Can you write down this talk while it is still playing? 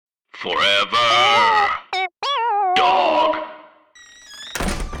Forever. Dog.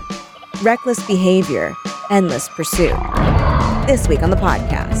 Reckless behavior, endless pursuit. This week on the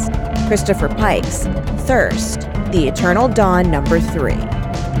podcast, Christopher Pike's Thirst, The Eternal Dawn #3.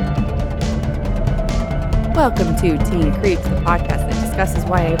 Welcome to Teen Creeps, the podcast that discusses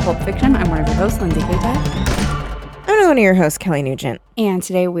YA pulp fiction. I'm one of your hosts, Lindsay Kaytag. I'm one of your hosts, Kelly Nugent. And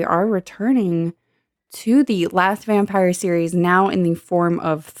today we are returning to the last vampire series, now in the form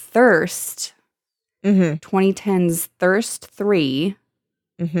of Thirst. 2010's Thirst 3.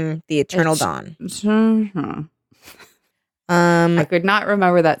 The Eternal Dawn. I could not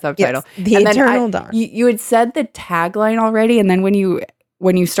remember that subtitle. Yes, The Eternal Dawn. You had said the tagline already, and then when you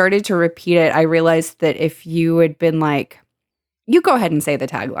started to repeat it, I realized that if you had been like, you go ahead and say the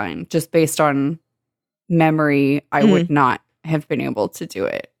tagline, just based on memory, I would not have been able to do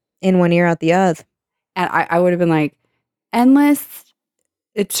it. In one ear, out the other. And I would have been like, endless,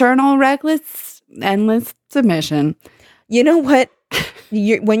 eternal, reckless, endless submission. You know what?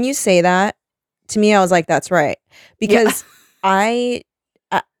 When you say that, to me, I was like, that's right. Because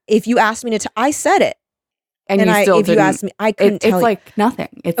if you asked me to, I said it. And you still if didn't. You asked me, I couldn't tell you. It's like nothing.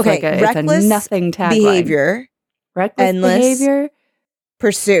 It's okay, like it's reckless a nothing tagline. Behavior. Reckless endless behavior.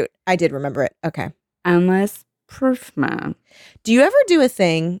 Pursuit. I did remember it. Okay. Endless pursuit. Do you ever do a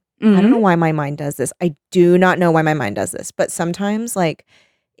thing? I don't know why my mind does this. I do not know why my mind does this. But sometimes, like,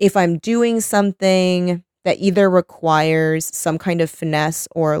 if I'm doing something that either requires some kind of finesse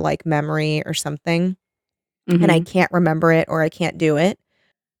or like memory or something, and I can't remember it or I can't do it,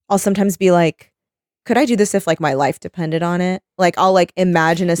 I'll sometimes be like, could I do this if like my life depended on it? Like, I'll like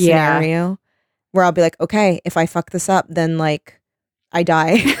imagine a scenario where I'll be like, okay, if I fuck this up, then like I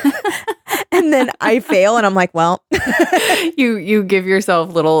die. And then I fail and I'm like, well. You give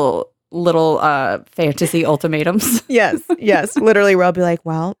yourself little fantasy ultimatums. Yes. Literally, where I'll be like,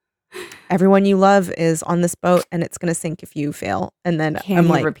 well, everyone you love is on this boat and it's going to sink if you fail. And then I'm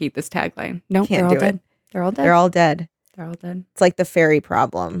like, repeat this tagline. No, can't do it. They're all dead. They're all dead. They're all dead. It's like the ferry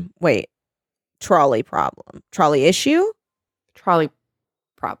problem. Wait, trolley problem. Trolley issue? Trolley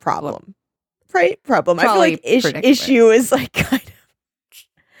problem. Right? Problem. Trolley I feel like issue is like kind of.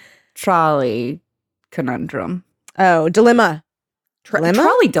 Trolley conundrum. Oh, dilemma. Dilemma?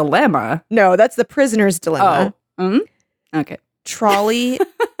 Trolley dilemma? No, that's the prisoner's dilemma. Oh. Okay. Trolley.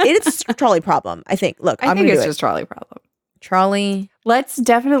 It's trolley problem, I think. Look, I think it's just trolley problem. Trolley. Let's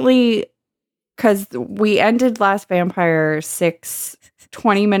definitely, because we ended Last Vampire 6,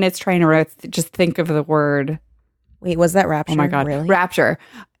 20 minutes trying to just think of the word. Wait, was that Rapture? Oh my God. Really? Rapture.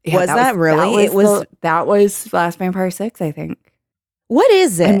 Yeah, was that really? That was Last Vampire 6, I think. What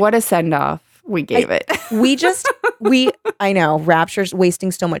is it? And what a send-off we gave it. I know, Rapture's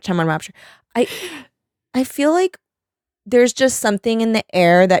wasting so much time on Rapture. I feel like there's just something in the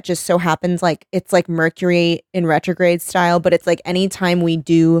air that just so happens, like it's like Mercury in retrograde style, but it's like anytime we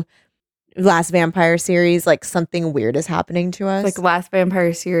do Last Vampire series, like something weird is happening to us. Like Last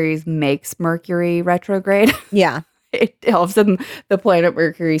Vampire series makes Mercury retrograde. Yeah. All of a sudden the planet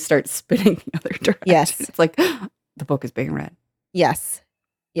Mercury starts spinning the other direction. Yes. It's like the book is being read. Yes.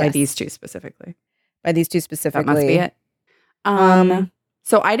 By these two specifically. That must be it.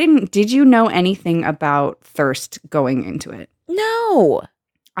 So did you know anything about Thirst going into it? No.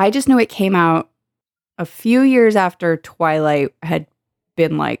 I just knew it came out a few years after Twilight had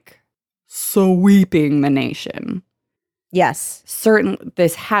been like sweeping the nation. Yes.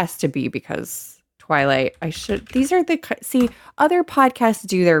 This has to be because Twilight, other podcasts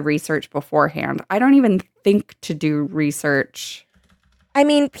do their research beforehand. I don't even think to do research. I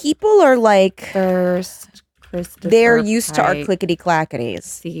mean, people are like, Thirst, Christopher they're used to our Pike, clickety-clackities.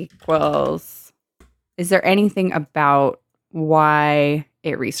 sequels. Is there anything about why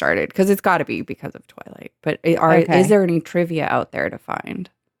it restarted? Because it's got to be because of Twilight. But is there any trivia out there to find?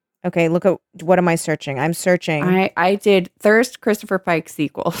 Okay, look at, what am I searching? I'm searching. I did Thirst, Christopher Pike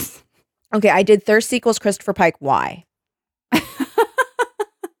sequels. Okay, I did Thirst sequels, Christopher Pike. Why?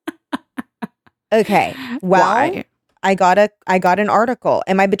 Okay, well, Why? I got an article.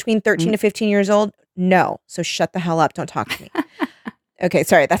 Am I between 13 to 15 years old? No. So shut the hell up. Don't talk to me. Okay,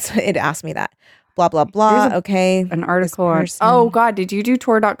 sorry. That's it asked me that. Blah, blah, blah. Okay. An article on, oh God, did you do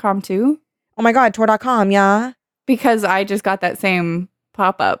Tor.com too? Oh my God, Tor.com, yeah. Because I just got that same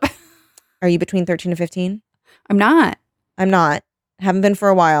pop-up. Are you between 13 to 15? I'm not. Haven't been for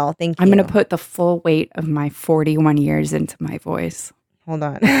a while. Thank you. I'm going to put the full weight of my 41 years into my voice. Hold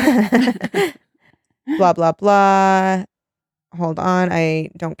on. Blah, blah, blah. Hold on.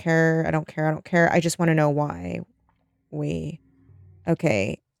 I don't care. I just want to know why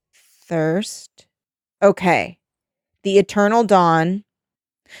okay. Thirst. Okay. The Eternal Dawn.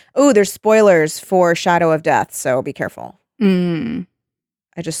 Oh, there's spoilers for Shadow of Death, so be careful. Mm.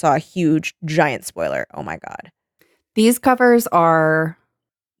 I just saw a huge, giant spoiler. Oh my God. These covers are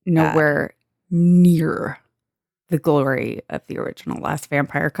nowhere near the glory of the original Last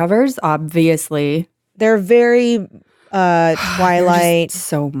Vampire covers, obviously. They're very They're Twilight. just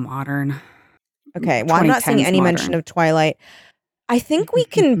so modern. Okay, well, I'm not seeing 2010s any mention modern. of Twilight. I think we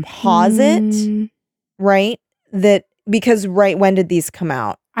can pause it, right? Because when did these come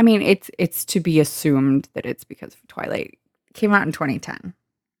out? I mean, it's to be assumed that it's because of Twilight. It came out in 2010.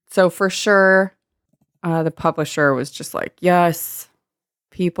 So for sure, the publisher was just like, yes,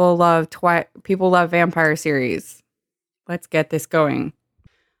 people love vampire series. Let's get this going.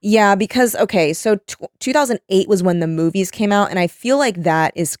 Yeah, because, okay, so 2008 was when the movies came out, and I feel like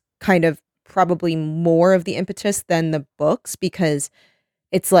that is kind of probably more of the impetus than the books, because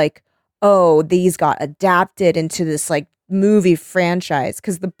it's like, oh, these got adapted into this like movie franchise,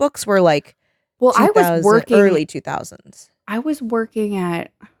 because the books were like early 2000s. I was working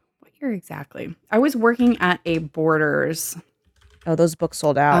at, what year exactly? I was working at a Borders. Oh, those books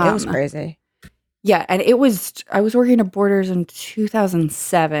sold out. It was crazy. Yeah, and I was working at Borders in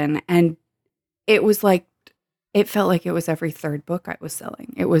 2007, and it was like, it felt like it was every third book I was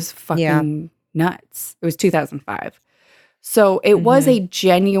selling. It was fucking nuts. It was 2005. So it was a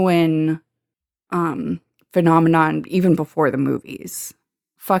genuine phenomenon even before the movies.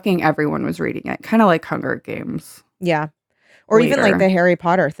 Fucking everyone was reading it. Kind of like Hunger Games. Yeah. Or even like the Harry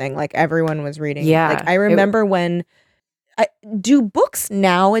Potter thing. Like everyone was reading. Yeah. Like I remember when do books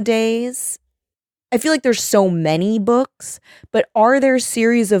nowadays, I feel like there's so many books, but are there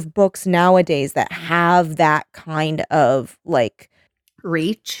series of books nowadays that have that kind of like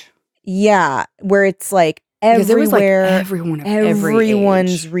reach? Yeah, where it's like everywhere,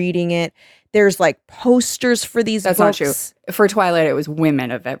 everyone's reading it. There's like posters for these books. That's not true. For Twilight, it was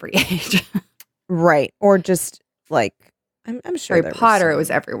women of every age. Right. Or just like, I'm sure Harry Potter, it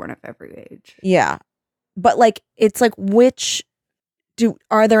was everyone of every age. Yeah. But like, it's like,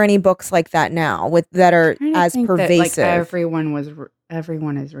 are there any books like that now that are as pervasive? That, like,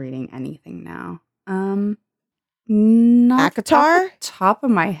 everyone is reading anything now. Not ACOTAR? Top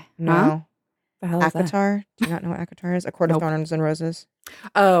of my No. Huh? The hell is ACOTAR? Do you not know what ACOTAR is? A Court of Thorns and Roses.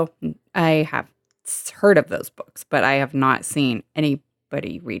 Oh, I have heard of those books, but I have not seen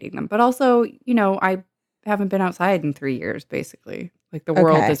anybody reading them. But also, I haven't been outside in 3 years, basically. Like the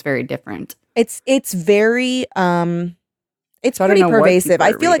world is very different. It's very it's So pretty pervasive.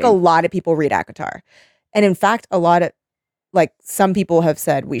 I feel like a lot of people read ACOTAR. And in fact, a lot of like some people have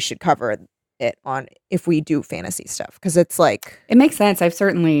said we should cover it on if we do fantasy stuff, because it's like it makes sense. I've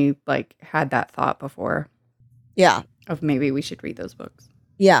certainly like had that thought before. Yeah. Of maybe we should read those books.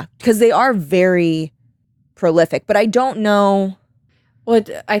 Yeah, because they are very prolific, but I don't know. Well,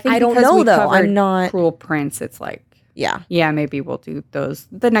 I think I don't know though. I'm not Cruel Prince. It's like maybe we'll do those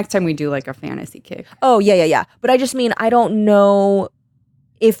the next time we do like a fantasy kick. Oh yeah. But I just mean I don't know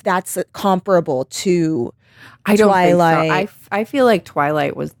if that's comparable to Twilight. Think so. I feel like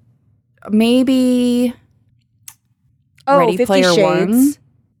Twilight was maybe Ready 50 Player Shades. One.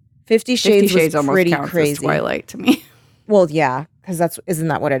 50 Shades was almost pretty counts crazy. as Twilight to me. Well, yeah, because isn't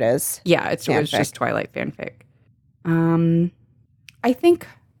that what it is? Yeah, it was just Twilight fanfic. I think,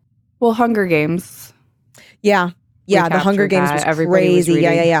 Hunger Games. Yeah, the Hunger Games was Everybody crazy. Was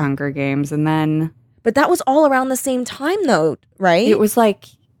yeah. Hunger Games, and then. But that was all around the same time, though, right? It was like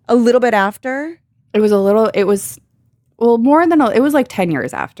a little bit after. It was more than it was like 10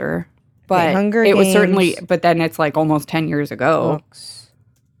 years after. But Hunger Games, was certainly. But then it's like almost 10 years ago. Books.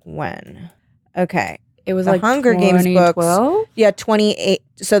 When? Okay. It was the like Hunger Games books. Yeah, 28.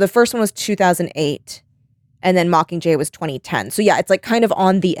 So the first one was 2008, and then Mockingjay was 2010. So yeah, it's like kind of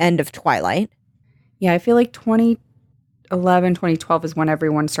on the end of Twilight. Yeah, I feel like 2011, 2012 is when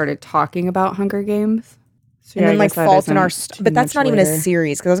everyone started talking about Hunger Games. So and then like Fault in Our Stars, but that's not even a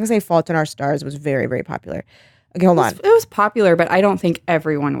series, because I was gonna say Fault in Our Stars was very, very popular. Okay, hold on. It was popular, but I don't think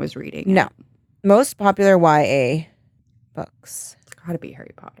everyone was reading it. No. Most popular YA books. It's gotta be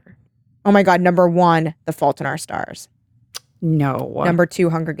Harry Potter. Oh my God, number 1, The Fault in Our Stars. No. Number 2,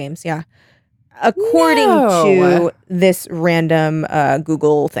 Hunger Games, yeah. According to this random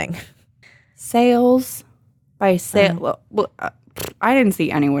Google thing. Sales by sale. I didn't see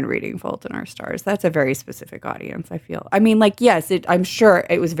anyone reading Fault in Our Stars. That's a very specific audience, I feel. I mean, like, yes, I'm sure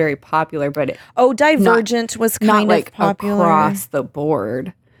it was very popular, but Divergent was kind of like popular across the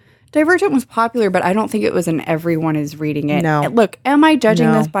board. Divergent was popular, but I don't think it was an everyone is reading it. No. Look, am I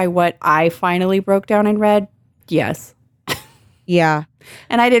judging this by what I finally broke down and read? Yes. Yeah.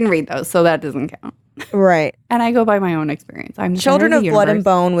 And I didn't read those, so that doesn't count. Right. And I go by my own experience. I'm the Children center of the Blood and universe.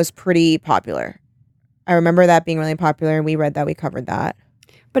 Bone was pretty popular. I remember that being really popular. We read that. We covered that.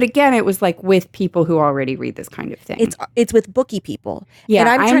 But again, it was like with people who already read this kind of thing. It's with bookie people. Yeah, and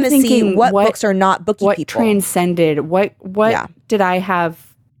I'm trying to see thinking what books are not bookie what people. transcended, what Yeah. did I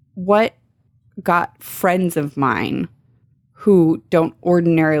have, what got friends of mine who don't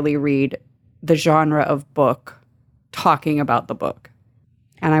ordinarily read the genre of book talking about the book.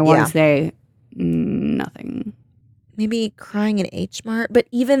 And I want Yeah. to say nothing. Maybe Crying in H Mart, but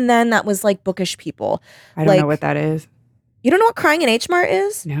even then that was like bookish people. I don't know what that is. You don't know what Crying in H Mart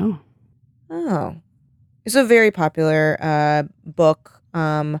is? No. Oh. It's a very popular book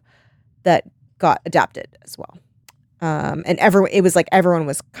that got adapted as well. And it was like everyone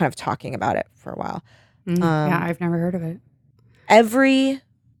was kind of talking about it for a while. Yeah, I've never heard of it. Every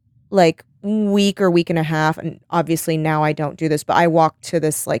like week or week and a half, and obviously now I don't do this, but I walk to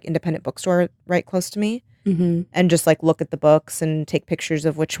this like independent bookstore right close to me and just like look at the books and take pictures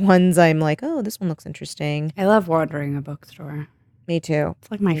of which ones I'm like, oh, this one looks interesting. I love wandering a bookstore. Me too. It's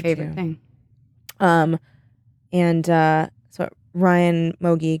like my favorite thing. So Ryan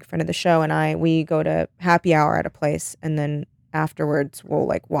Mogi, friend of the show, and we go to happy hour at a place, and then afterwards we'll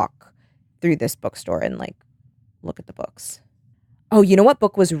like walk through this bookstore and like look at the books. Oh, you know what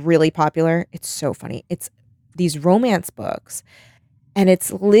book was really popular? It's so funny. It's these romance books, and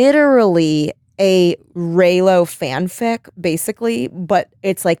it's literally a Raylo fanfic, basically, but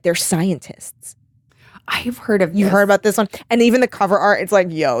it's like they're scientists. I've heard of You've heard about this one? And even the cover art, it's like,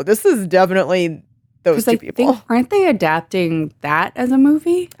 yo, this is definitely those two people. Aren't they adapting that as a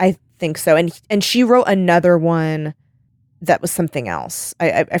movie? I think so. And she wrote another one that was something else.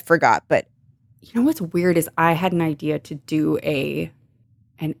 I forgot, but you know what's weird is I had an idea to do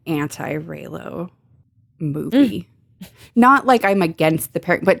an anti-Raylo movie. Not like I'm against the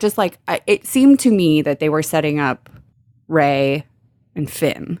parent, but just like it seemed to me that they were setting up Ray and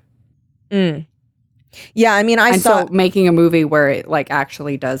Finn. Yeah, I mean, so making a movie where it like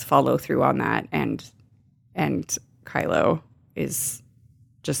actually does follow through on that, and Kylo is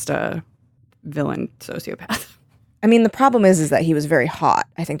just a villain sociopath. I mean, the problem is that he was very hot.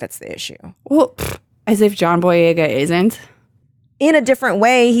 I think that's the issue. Well, as if John Boyega isn't. In a different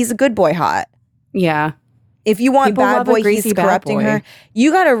way, he's a good boy hot. Yeah. If you want People bad love a boy, greasy he's bad corrupting boy. her.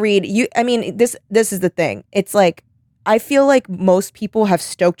 You got to read. I mean, this is the thing. It's like, I feel like most people have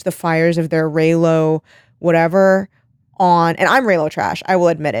stoked the fires of their Raylo whatever on, and I'm Raylo trash. I will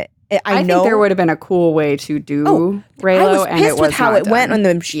admit it. I know think there would have been a cool way to do Raylo, I was and pissed it was with how not it went done.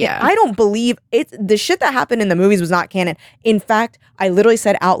 on the. Yeah. I don't believe it. The shit that happened in the movies was not canon. In fact, I literally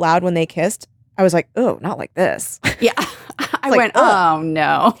said out loud when they kissed, I was like, "Oh, not like this." Yeah. I like, went, ugh. oh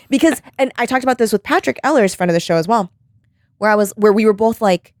no. Because, and I talked about this with Patrick Ellers, friend of the show as well, where we were both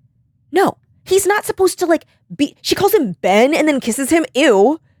like, "No, he's not supposed to like be." She calls him Ben and then kisses him.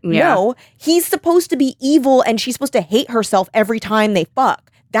 Ew. Yeah. No, he's supposed to be evil, and she's supposed to hate herself every time they fuck.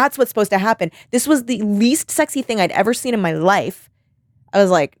 That's what's supposed to happen. This was the least sexy thing I'd ever seen in my life. I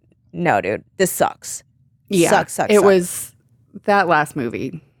was like, no, dude, this sucks. Yeah. Sucks. It was, that last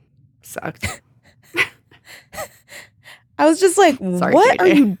movie sucked. I was just like, Sorry, what JJ. are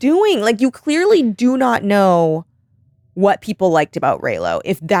you doing? Like, you clearly do not know what people liked about Raylo,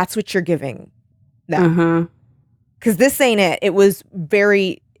 if that's what you're giving them. Because this ain't it. It was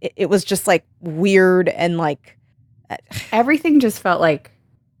it was just like weird and like. Everything just felt like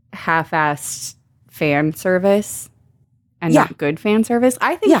half-assed fan service and not good fan service.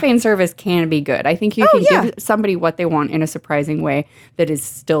 I think fan service can be good. I think you can give somebody what they want in a surprising way that is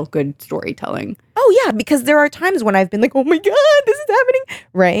still good storytelling. Oh, yeah, because there are times when I've been like, oh my God, this is happening.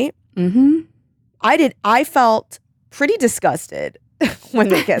 Right? I felt pretty disgusted when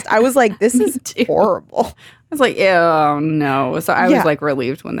they kissed. I was like, this is horrible. I was like, oh no. So I was like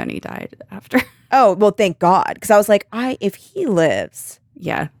relieved when then he died after. Oh, well, thank God. Because I was like, if he lives.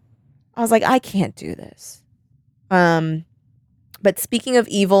 Yeah. I was like, I can't do this. But speaking of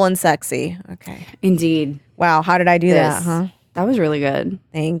evil and sexy, okay. Indeed. Wow, how did I do that, huh? That was really good.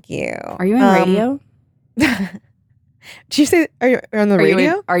 Thank you. Are you in radio? Did you say, are you on the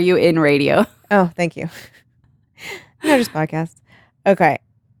radio? Are you in radio? Oh, thank you. No, just podcast. Okay.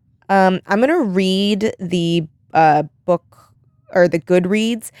 I'm going to read the book or the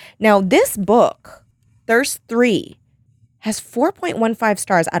Goodreads. Now, this book, Thirst 3, has 4.15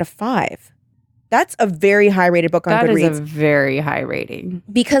 stars out of 5. That's a very high rated book on Goodreads. That is a very high rating.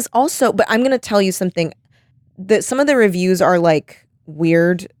 Because also, but I'm going to tell you something. Some of the reviews are like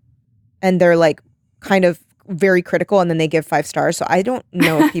weird and they're like kind of very critical and then they give 5 stars. So I don't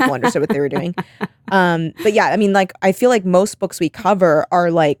know if people understood what they were doing. But yeah, I mean, like, I feel like most books we cover are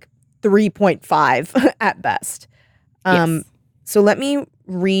like 3.5 at best. Yes. So let me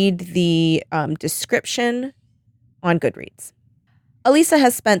read the description on Goodreads. Elisa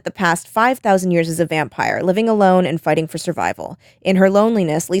has spent the past 5,000 years as a vampire, living alone and fighting for survival. In her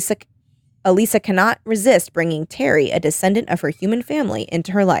loneliness, Elisa cannot resist bringing Terry, a descendant of her human family,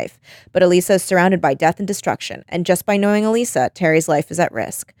 into her life. But Elisa is surrounded by death and destruction, and just by knowing Elisa, Terry's life is at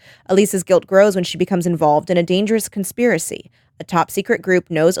risk. Elisa's guilt grows when she becomes involved in a dangerous conspiracy. A top-secret group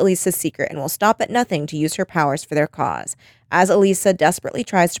knows Elisa's secret and will stop at nothing to use her powers for their cause. As Elisa desperately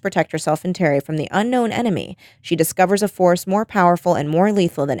tries to protect herself and Terry from the unknown enemy, she discovers a force more powerful and more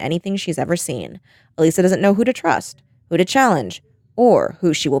lethal than anything she's ever seen. Elisa doesn't know who to trust, who to challenge, or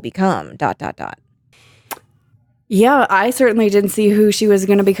who she will become, ... Yeah, I certainly didn't see who she was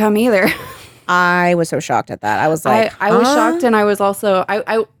going to become either. I was so shocked at that. I was like, I was shocked, and I was also,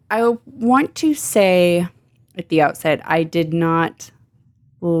 I want to say at the outset, I did not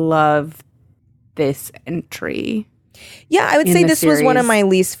love this entry. Yeah, I would say this was one of series. my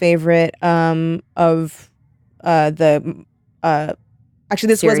least favorite of the actually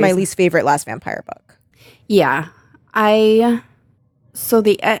this was my Series. least favorite Last Vampire book. Yeah. So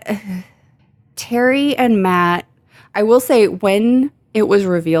the Terry and Matt, I will say when it was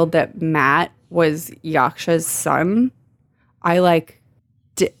revealed that Matt was Yaksha's son, I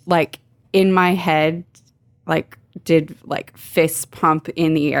in my head did fist pump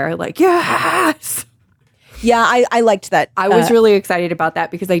in the air yes. Yeah, I liked that. I was really excited about that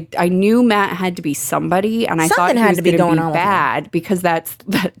because I knew Matt had to be somebody, and I thought Something he had was to be going going to on be with him. bad because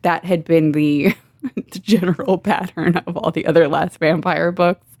that had been the general pattern of all the other Last Vampire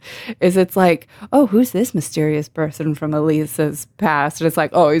books. Is it's like, oh, who's this mysterious person from Elisa's past? And it's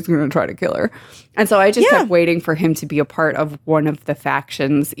like, oh, he's going to try to kill her. And so I just kept waiting for him to be a part of one of the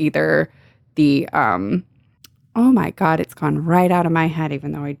factions, either the oh my God, it's gone right out of my head,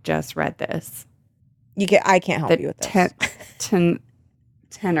 even though I just read this. I can't help you with this.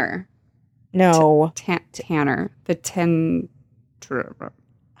 Tenor. No. Tanner.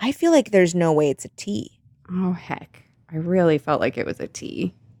 I feel like there's no way it's a T. Oh, heck. I really felt like it was a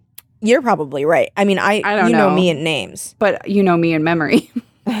T. You're probably right. I mean, I don't know me in names. But you know me in memory.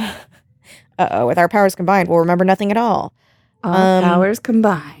 Uh-oh, with our powers combined, we'll remember nothing at all. All powers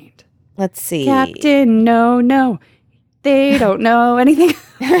combined. Let's see. Captain No. They don't know anything.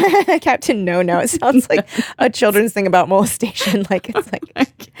 Captain No. It sounds like a children's thing about molestation. It's like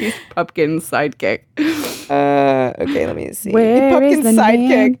He's Pumpkin's sidekick. Okay, let me see. Where Pumpkin's is the sidekick.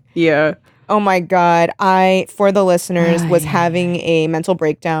 name? Yeah. Oh my God. I, for the listeners, was having a mental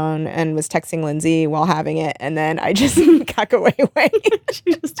breakdown and was texting Lindsay while having it. And then I just got away. She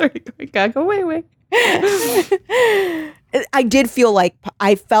just started going, "Gaga, away." I did feel like,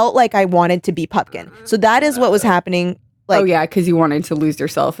 I felt like I wanted to be Pumpkin. So that is what was happening. Oh, yeah, because you wanted to lose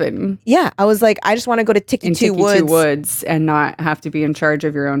yourself in I was like, I just want to go to Tiki Two Woods and not have to be in charge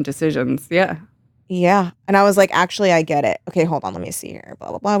of your own decisions. Yeah. Yeah. And I was like, actually, I get it. Okay, hold on. Let me see here. Blah,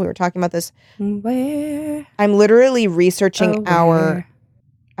 blah, blah. We were talking about this. Where? I'm literally researching Where?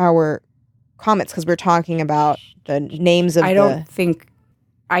 our comments because we're talking about the names of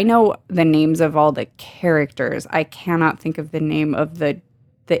I know the names of all the characters. I cannot think of the name of the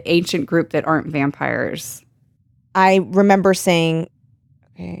ancient group that aren't vampires. I remember saying,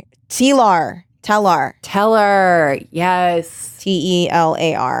 okay, Telar. Yes.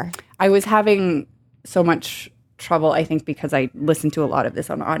 Telar. I was having so much trouble, I think, because I listened to a lot of this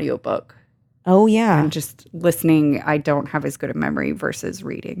on audiobook. Oh, yeah. And just listening, I don't have as good a memory versus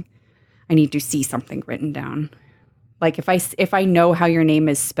reading. I need to see something written down. Like if I know how your name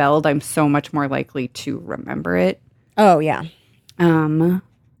is spelled, I'm so much more likely to remember it. Oh, yeah.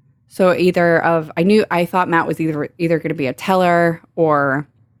 So I thought Matt was either going to be a teller or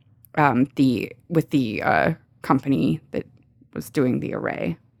with the company that was doing the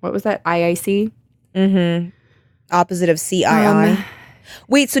array. What was that? IIC? Mm-hmm. Opposite of CII.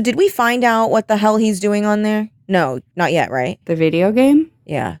 Wait, so did we find out what the hell he's doing on there? No, not yet, right? The video game?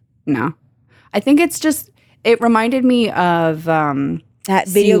 Yeah. No. I think it's just, it reminded me of that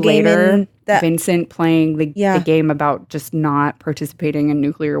video game later, Vincent playing the game about just not participating in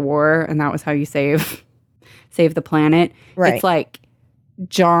nuclear war, and that was how you save the planet. Right. It's like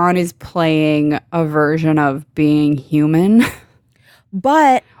John is playing a version of being human.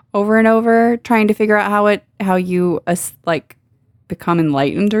 But over and over, trying to figure out how you become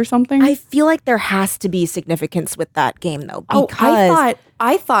enlightened or something. I feel like there has to be significance with that game, though. Because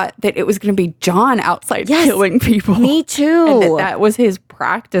I thought that it was going to be John outside killing people. Me too. And that was his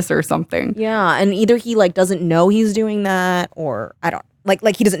practice or something. Yeah, and either he doesn't know he's doing that, or I don't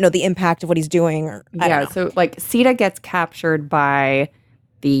like he doesn't know the impact of what he's doing, or I don't know. So Sita gets captured by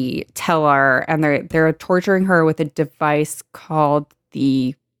the Tellar, and they're torturing her with a device called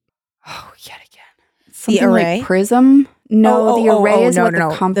yet again, something array? like prism. No, the array is no, what no,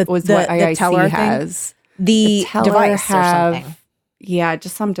 the IIC Tellar thing? has. The Tellar device or something. Yeah,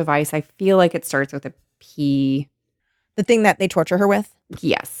 just some device. I feel like it starts with a P. The thing that they torture her with?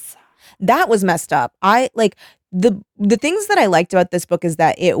 Yes. That was messed up. I like the things that I liked about this book is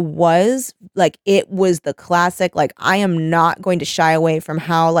that it was the classic, like, I am not going to shy away from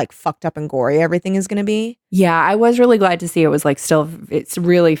how like fucked up and gory everything is going to be. Yeah, I was really glad to see it was like still, it's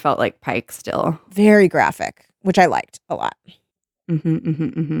really felt like Pike still. Very graphic, which I liked a lot.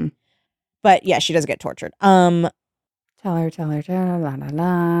 But yeah, she does get tortured. Tell her, la la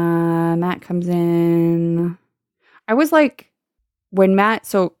la. Matt comes in. I was like, when Matt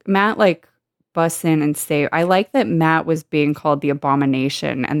like busts in and say, I like that Matt was being called the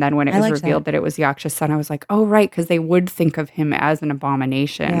abomination, and then when it was revealed that it was Yaksha's son, I was like, oh right, because they would think of him as an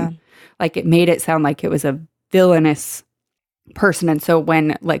abomination. Yeah. Like it made it sound like it was a villainous person, and so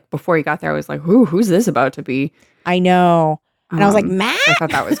when like before he got there, I was like, who's this about to be? I know. And I was like, Matt? I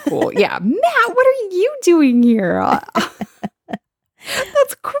thought that was cool. Yeah. Matt, what are you doing here?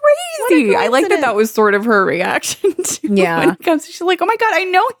 That's crazy. I like that was sort of her reaction to when it comes. She's like, oh my God, I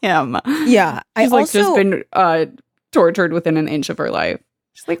know him. Yeah. She's like just been tortured within an inch of her life.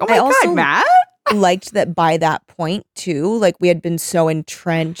 She's like, oh my God, Matt? Liked that by that point too, like we had been so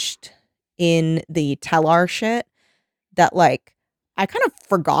entrenched in the Tellar shit that like I kind of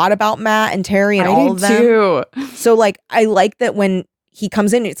forgot about Matt and Terry and all of them. Too. So like I like that when he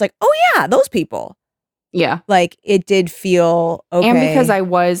comes in, it's like, oh yeah, those people. Yeah. Like it did feel okay. And because I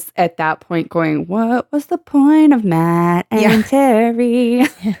was at that point going, what was the point of Matt and Terry?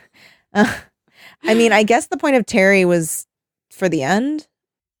 I mean, I guess the point of Terry was for the end.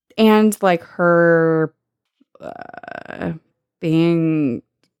 And like her being,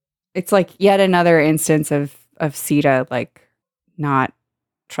 it's like yet another instance of Sita like not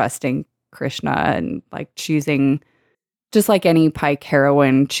trusting Krishna and like choosing, just like any Pike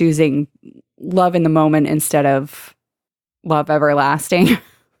heroine, choosing love in the moment instead of love everlasting.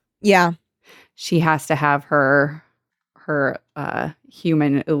 Yeah. She has to have her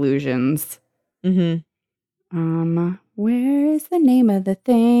human illusions. Where is the name of the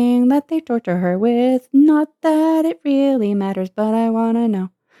thing that they torture her with? Not that it really matters, but I want to know.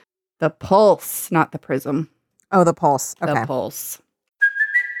 The pulse, not the prism. Oh, the pulse. Okay. The pulse.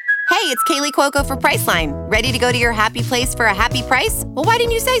 Hey, it's Kaylee Cuoco for Priceline. Ready to go to your happy place for a happy price? Well, why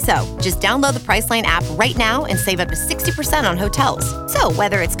didn't you say so? Just download the Priceline app right now and save up to 60% on hotels. So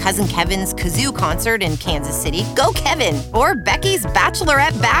whether it's Cousin Kevin's Kazoo Concert in Kansas City, go Kevin, or Becky's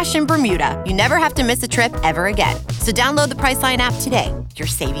Bachelorette Bash in Bermuda, you never have to miss a trip ever again. So download the Priceline app today. Your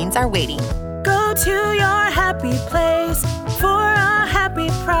savings are waiting. Go to your happy place for a happy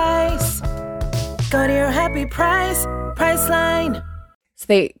price. Go to your happy price, Priceline.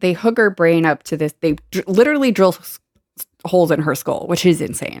 So they hook her brain up to this. They literally drill holes in her skull, which is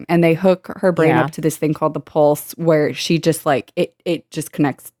insane. And they hook her brain up to this thing called the pulse, where she just like it just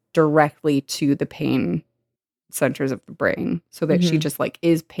connects directly to the pain centers of the brain, so that she just like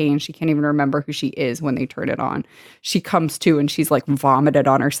is pain. She can't even remember who she is when they turn it on. She comes to and she's like vomited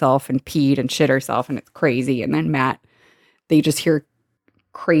on herself and peed and shit herself, and it's crazy. And then Matt, they just hear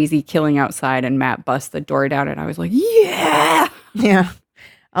crazy killing outside, and Matt busts the door down, and I was like, yeah.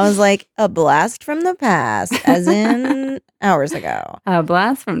 I was like, a blast from the past, as in hours ago. A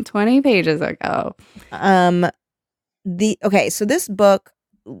blast from 20 pages ago. So this book,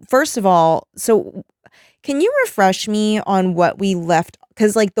 first of all, so can you refresh me on what we left?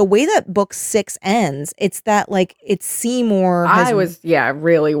 Because like the way that book 6 ends, it's that like it's Seymour. I was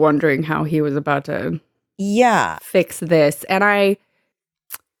really wondering how he was about to fix this, and I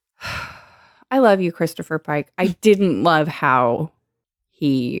love you, Christopher Pike. I didn't love how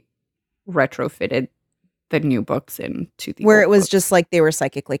he retrofitted the new books into the where old it was books. just like they were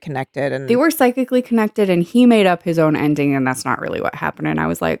psychically connected, and he made up his own ending, and that's not really what happened. And I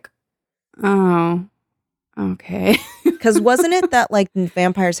was like, oh, okay. Because wasn't it that like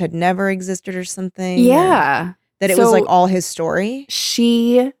vampires had never existed or something? Yeah. That it was like all his story? So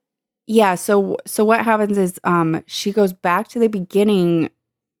what happens is she goes back to the beginning.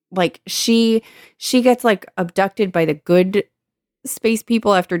 Like she gets like abducted by the good space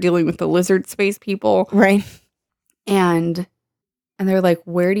people after dealing with the lizard space people. Right. And they're like,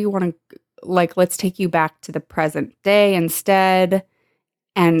 where do you want to, like, let's take you back to the present day instead.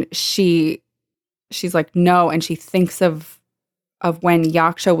 And she's like, no. And she thinks of when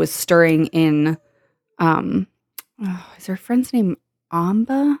Yaksha was stirring in, is her friend's name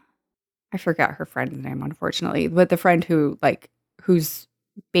Amba? I forgot her friend's name, unfortunately. But the friend who's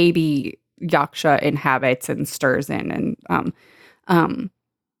baby Yaksha inhabits and stirs in. And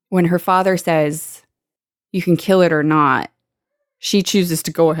when her father says, you can kill it or not, she chooses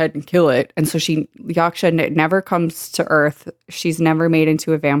to go ahead and kill it. And so Yaksha never comes to Earth. She's never made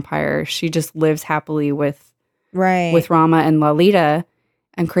into a vampire. She just lives happily with Rama and Lalita.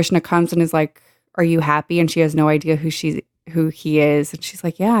 And Krishna comes and is like, are you happy? And she has no idea who he is. And she's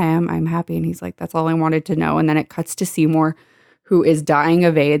like, yeah, I am. I'm happy. And he's like, that's all I wanted to know. And then it cuts to Seymour, who is dying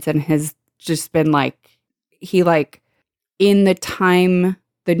of AIDS and has just been like, in the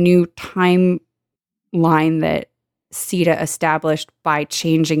new timeline that Sita established by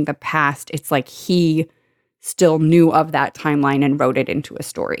changing the past, it's like he still knew of that timeline and wrote it into a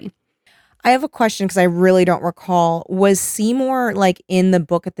story. I have a question because I really don't recall. Was Seymour like in the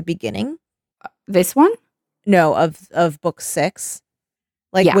book at the beginning? This one? No, of book 6.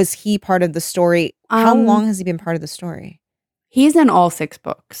 Like, Yeah. Was he part of the story? How long has he been part of the story? He's in all 6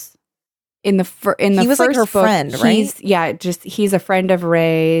 books. In the He was, first like, her book, friend, right? He's a friend of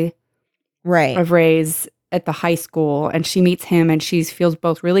Ray, Right. of Ray's at the high school, and she meets him, and she feels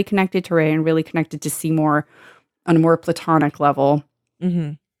both really connected to Ray and really connected to Seymour on a more platonic level.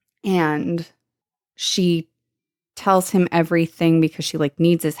 Mm-hmm. And she tells him everything because she like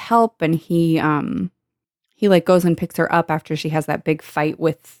needs his help, and he like goes and picks her up after she has that big fight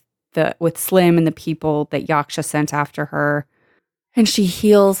with Slim and the people that Yaksha sent after her, and she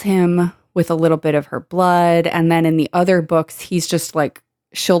heals him with a little bit of her blood. And then in the other books, he's just like,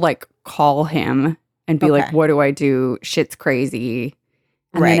 she'll like call him and be like, what do I do? Shit's crazy.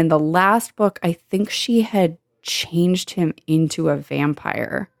 And then in the last book, I think she had changed him into a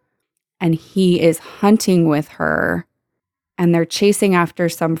vampire. And he is hunting with her. And they're chasing after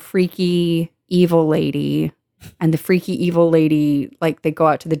some freaky evil lady. And the freaky evil lady, like, they go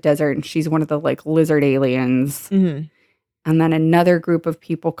out to the desert and she's one of the, like, lizard aliens. Mm-hmm. And then another group of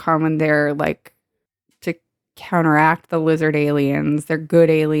people come and they're, like, to counteract the lizard aliens. They're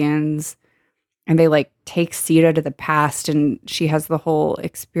good aliens. And they, like, take Sita to the past. And she has the whole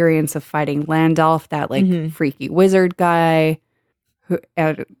experience of fighting Landolph, that, like, freaky wizard guy.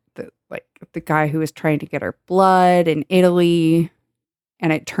 The guy who was trying to get her blood in Italy.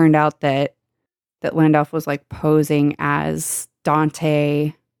 And it turned out that Landolph was like posing as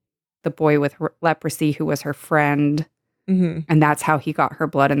Dante, the boy with leprosy who was her friend. Mm-hmm. And that's how he got her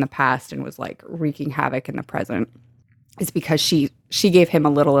blood in the past and was like wreaking havoc in the present. It's because she gave him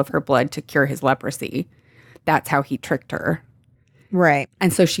a little of her blood to cure his leprosy. That's how he tricked her. Right.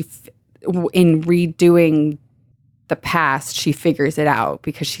 And so in redoing the past, she figures it out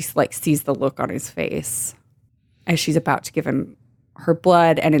because she's like sees the look on his face as she's about to give him her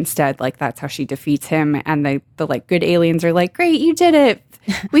blood, and instead, like, that's how she defeats him. And the like good aliens are like, great, you did it,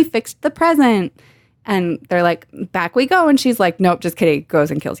 we fixed the present. And they're like, back we go. And she's like, nope, just kidding,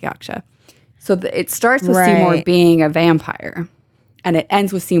 goes and kills Yaksha. So it starts with Seymour being a vampire, and it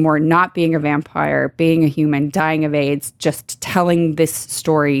ends with Seymour not being a vampire, being a human, dying of AIDS, just telling this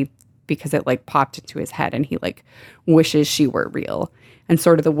story because it like popped into his head and he like wishes she were real. And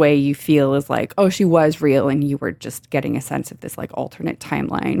sort of the way you feel is like, oh, she was real, and you were just getting a sense of this like alternate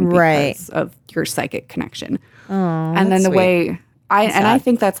timeline because of your psychic connection. Oh, and then the way I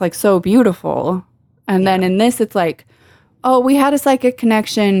think that's like so beautiful. And then in this, it's like, oh, we had a psychic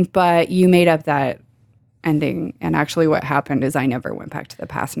connection, but you made up that ending. And actually what happened is I never went back to the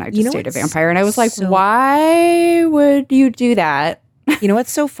past and I just stayed a vampire. And I was like, why would you do that? You know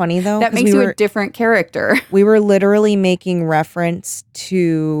what's so funny, though? That makes you a different character. We were literally making reference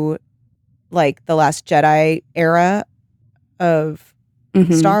to, like, the Last Jedi era of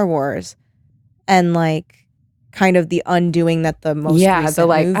Star Wars. And, like, kind of the undoing that the most recent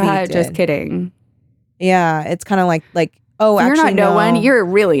movie did. Just kidding. Yeah, it's kind of like, oh, you're actually, not no one. You're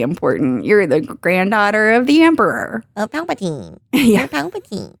really important. You're the granddaughter of the Emperor. Oh, Palpatine. Yeah.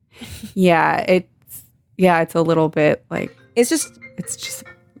 Palpatine. It's a little bit like... It's just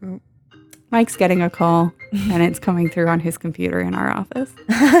Mike's getting a call and it's coming through on his computer in our office.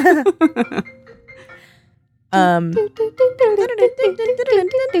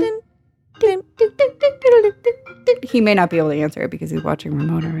 He may not be able to answer it because he's watching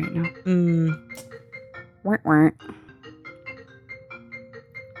Ramona right now. Weren't.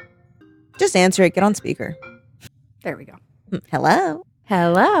 Just answer it. Get on speaker. There we go. Hello.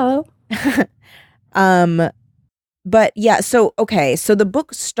 But yeah, so the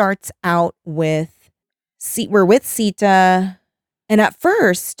book starts out with we're with Sita, and at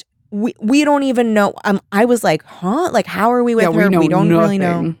first we don't even know. I was like, huh? Like, how are we with her? We don't really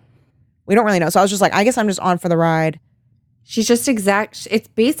know. We don't really know. So I was just like, I guess I'm just on for the ride. She's just it's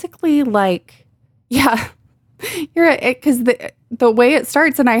basically like, yeah, you're right, because the way it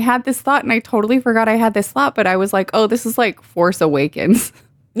starts, and I had this thought, and I totally forgot I had this thought, but I was like, oh, this is like Force Awakens.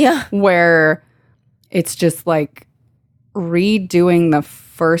 Yeah. Where it's just like redoing the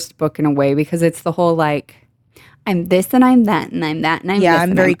first book in a way, because it's the whole like, I'm this and I'm that and I'm that and I'm this. I'm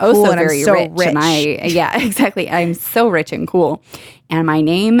and very I'm cool also and very I'm so rich. And yeah, exactly. I'm so rich and cool. And my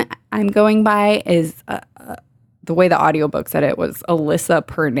name I'm going by is the way the audiobook said it was Alyssa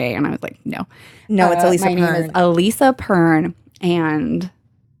Pernay. And I was like, no. No, it's Elisa My name is Pern. Elisa Pern. And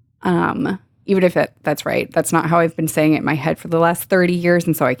even if that's right, that's not how I've been saying it in my head for the last 30 years.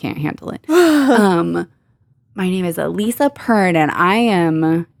 And so I can't handle it. My name is Elisa Pern, and I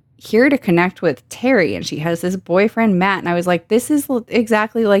am here to connect with Terry, and she has this boyfriend, Matt. And I was like, this is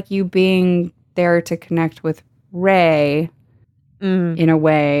exactly like you being there to connect with Ray in a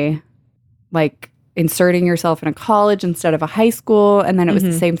way, like inserting yourself in a college instead of a high school. And then it was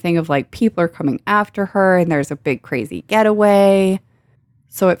the same thing of like people are coming after her, and there's a big crazy getaway.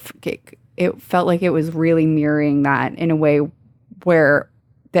 So it felt like it was really mirroring that in a way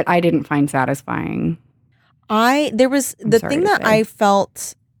that I didn't find satisfying. There was the thing that I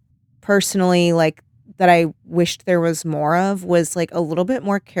felt personally like that I wished there was more of was like a little bit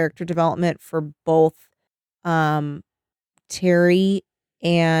more character development for both Terry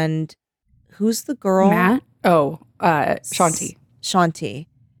and who's the girl? Matt? Oh, Shanti. Shanti.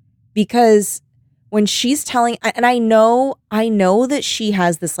 Because when she's telling, and I know that she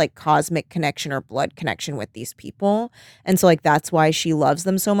has this like cosmic connection or blood connection with these people. And so like, that's why she loves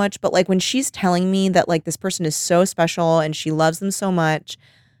them so much. But like when she's telling me that like this person is so special and she loves them so much,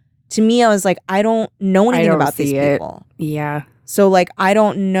 to me, I was like, I don't know anything about these people. Yeah. So like, I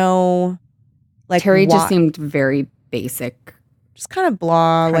don't know. Like Terry just seemed very basic. Just kind of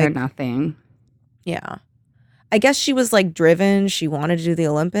blah. Kind of like nothing. Yeah. I guess she was like driven. She wanted to do the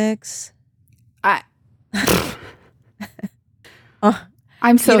Olympics.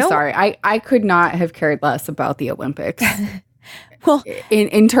 I'm so sorry. I could not have cared less about the Olympics. Well,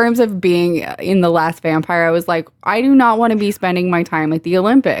 in terms of being in The Last Vampire, I was like, I do not want to be spending my time at the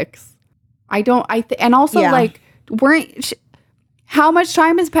Olympics. And also like, how much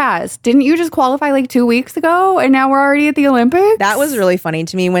time has passed? Didn't you just qualify like 2 weeks ago and now we're already at the Olympics? That was really funny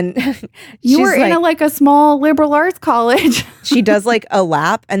to me when you were in a small liberal arts college. She does like a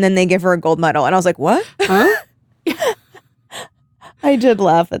lap and then they give her a gold medal. And I was like, what? Huh? I did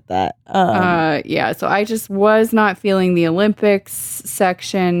laugh at that. Yeah, so I just was not feeling the Olympics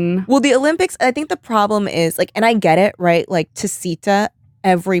section. Well, the Olympics, I think the problem is like, and I get it, right? Like to Sita,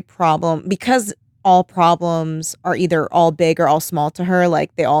 every problem, because all problems are either all big or all small to her,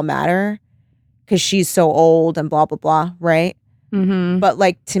 like they all matter because she's so old and blah, blah, blah, right? Mm-hmm. But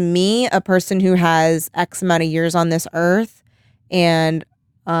like to me, a person who has X amount of years on this earth and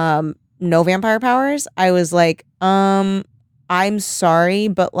no vampire powers, I was like, I'm sorry,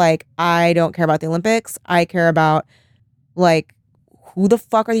 but like I don't care about the Olympics. I care about like who the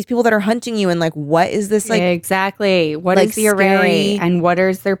fuck are these people that are hunting you and like what is this like exactly what like, is the array and what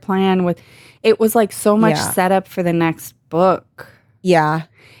is their plan with it was like so much setup for the next book. Yeah.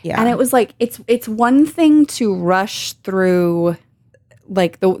 And it was like it's one thing to rush through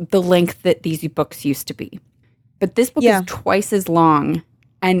like the length that these books used to be. But this book is twice as long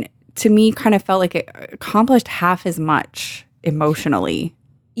and to me kind of felt like it accomplished half as much emotionally.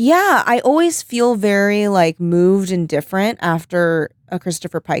 Yeah, I always feel very like moved and different after a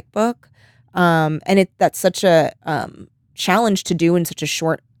Christopher Pike book. And that's such a challenge to do in such a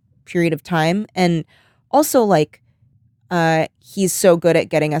short period of time. And also like he's so good at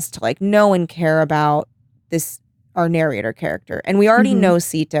getting us to like know and care about our narrator character. And we already know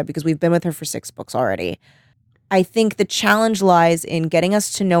Sita because we've been with her for 6 books already. I think the challenge lies in getting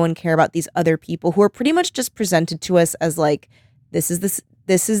us to know and care about these other people who are pretty much just presented to us as like, this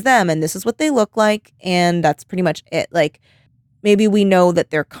is them and this is what they look like. And that's pretty much it. Like maybe we know that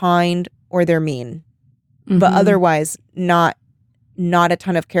they're kind or they're mean, but otherwise not a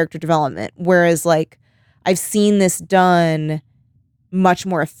ton of character development. Whereas like I've seen this done much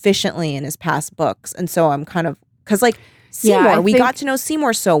more efficiently in his past books. And so I'm kind of, cause like Seymour, we got to know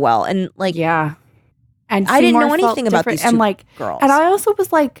Seymour so well. And like, and I didn't Seymour know anything about these two and like girls. And I also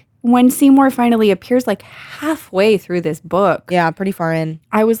was like, when Seymour finally appears, like halfway through this book, pretty far in,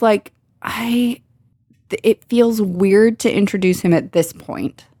 I was like, it feels weird to introduce him at this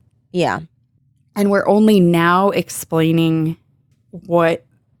point. Yeah, and we're only now explaining what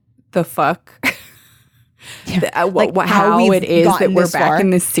the fuck, how it is that we're back in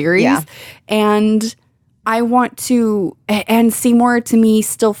this series, and I want to. And Seymour to me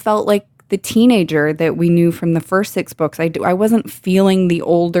still felt like the teenager that we knew from the first 6 books. I wasn't feeling the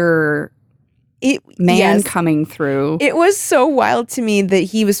older man yes. coming through. It was so wild to me that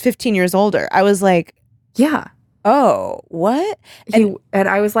he was 15 years older. I was like, yeah. oh, what? And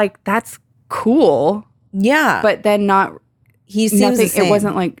I was like, that's cool. Yeah. But then not he seems nothing. the same. It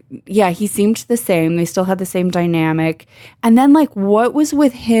wasn't like, yeah, he seemed the same. They still had the same dynamic. And then like, what was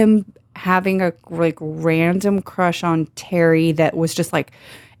with him having a like random crush on Terry that was just like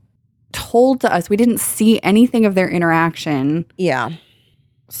told to us? We didn't see anything of their interaction. Yeah.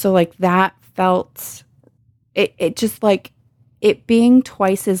 So like that felt it just like it being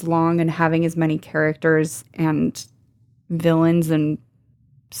twice as long and having as many characters and villains and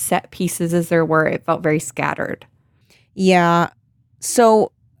set pieces as there were, it felt very scattered. Yeah.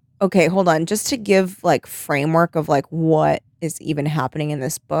 So, okay, hold on. Just to give like framework of like what is even happening in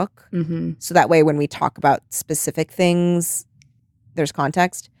this book. Mm-hmm. So that way when we talk about specific things, there's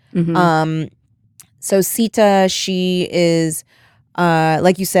context. Mm-hmm. So Sita, she is,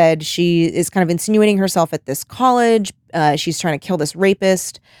 like you said, she is kind of insinuating herself at this college. She's trying to kill this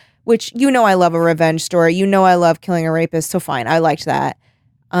rapist, which, you know, I love a revenge story. You know, I love killing a rapist. So fine. I liked that.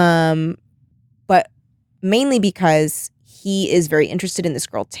 But mainly because he is very interested in this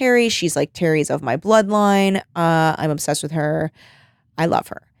girl, Terry. She's like, Terry's of my bloodline. I'm obsessed with her. I love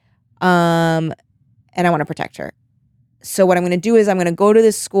her. And I want to protect her. So what I'm going to do is I'm going to go to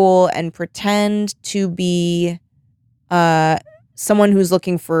this school and pretend to be someone who's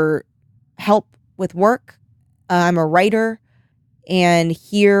looking for help with work. I'm a writer, and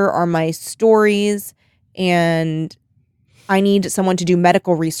here are my stories, and I need someone to do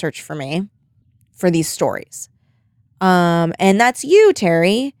medical research for me for these stories. And that's you,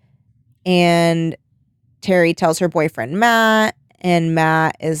 Terry. And Terry tells her boyfriend, Matt, and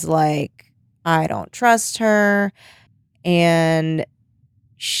Matt is like, I don't trust her. And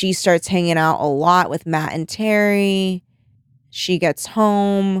she starts hanging out a lot with Matt and Terry. She gets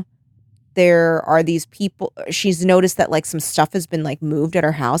home. There are these people. She's noticed that like some stuff has been like moved at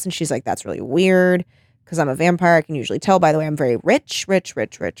her house. And she's like, that's really weird because I'm a vampire. I can usually tell. By the way, I'm very rich.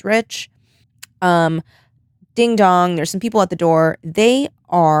 Ding dong. There's some people at the door. They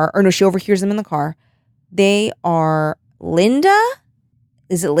are, or no, she overhears them in the car. They are Linda.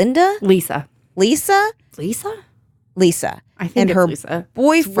 Is it Linda? Lisa. Lisa? Lisa? I think and it's her Lisa.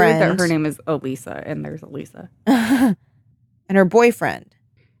 boyfriend. It's weird that her name is Elisa and there's a Lisa. And her boyfriend.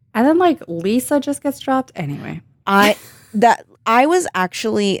 And then like Lisa just gets dropped anyway. I was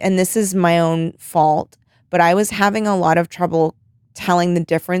actually, and this is my own fault, but I was having a lot of trouble telling the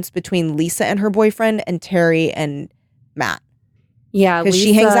difference between Lisa and her boyfriend and Terry and Matt. Yeah, because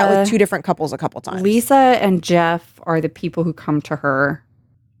she hangs out with two different couples a couple times. Lisa and Jeff are the people who come to her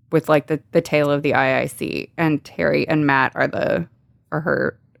with like the tale of the IIC, and Terry and Matt are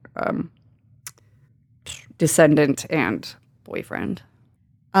her descendant and boyfriend.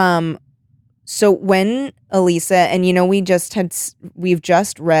 So when Elisa, and you know, we've just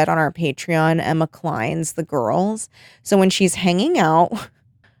read on our Patreon Emma Cline's The Girls. So when she's hanging out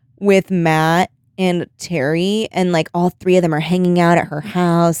with Matt and Terry, and like all three of them are hanging out at her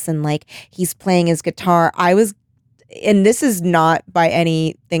house, and like he's playing his guitar, and this is not by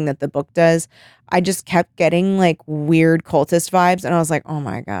anything that the book does, I just kept getting like weird cultist vibes, and I was like, oh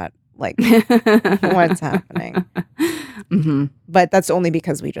my God, like what's happening? Mm-hmm. But that's only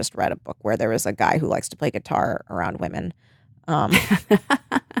because we just read a book where there was a guy who likes to play guitar around women.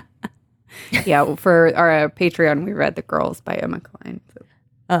 Yeah, for our Patreon, we read The Girls by Emma Cline.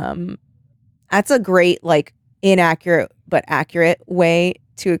 So. That's a great, like, inaccurate but accurate way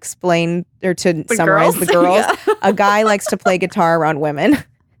to explain or to summarize The Girls. Yeah. A guy likes to play guitar around women. And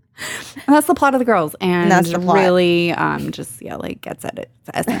that's the plot of The Girls. And that's the plot. Really just, yeah, like gets at its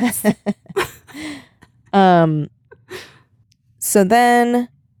essence. So then,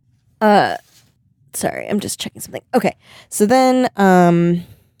 sorry, I'm just checking something. Okay. So then,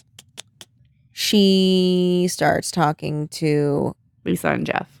 she starts talking to Lisa and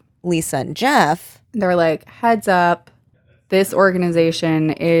Jeff. They're like, heads up, this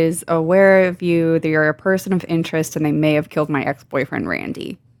organization is aware of you, that you're a person of interest, and they may have killed my ex-boyfriend,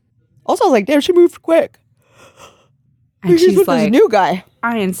 Randy. Also, I was like, damn, she moved quick. And she's like, this new guy.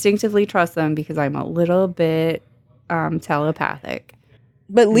 I instinctively trust them because I'm a little bit telepathic.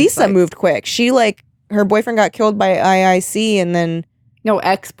 But Lisa moved quick. She like, her boyfriend got killed by IIC and then... No,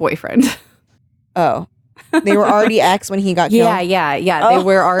 ex-boyfriend. Oh. They were already ex when he got killed? Yeah. Oh. They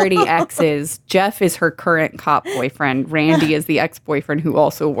were already exes. Jeff is her current cop boyfriend. Randy is the ex-boyfriend who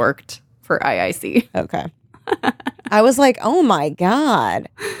also worked for IIC. Okay. I was like, oh my God.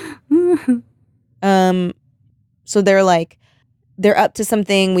 So they're like, they're up to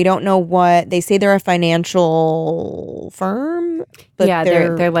something. We don't know what. They say they're a financial firm. But yeah,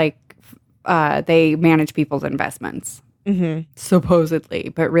 they're like they manage people's investments, supposedly,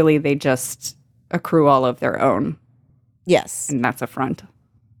 but really they just accrue all of their own, Yes. and that's a front.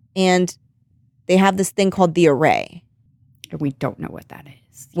 And they have this thing called the array. And we don't know what that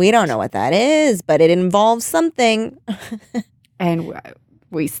is. We don't know what that is, but it involves something. And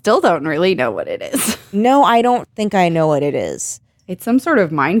we still don't really know what it is. No, I don't think I know what it is. It's some sort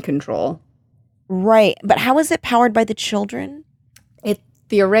of mind control. Right. But how is it powered by the children?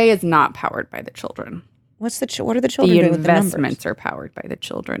 The array is not powered by the children. What are the children The doing with the numbers? investments are powered by the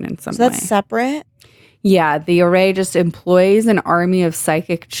children in some So way. that's separate? Yeah, the array just employs an army of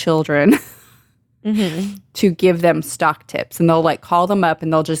psychic children to give them stock tips. And they'll like call them up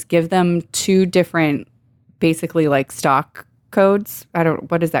and they'll just give them 2 different, basically like stock codes.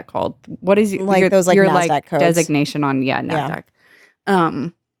 What is that called? What is Like those like your NASDAQ like codes? designation on NASDAQ.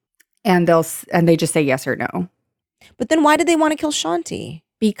 And they just say yes or no. But then why did they want to kill Shanti?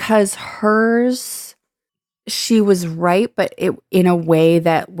 Because she was right, but in a way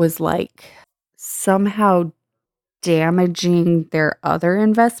that was like somehow damaging their other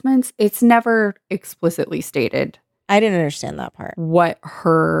investments. It's never explicitly stated I didn't understand that part. what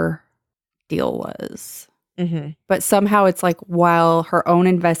her deal was. Mm-hmm. But somehow it's like while her own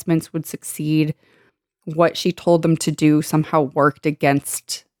investments would succeed, what she told them to do somehow worked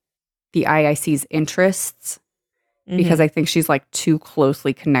against the IIC's interests. Because I think she's like too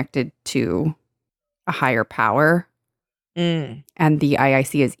closely connected to a higher power. And the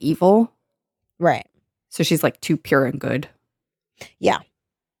IIC is evil. Right. So she's like too pure and good. Yeah.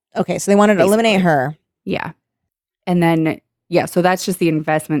 Okay, so they wanted to eliminate her. Yeah. And then, so that's just the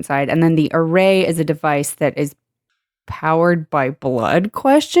investment side. And then the array is a device that is powered by blood, ?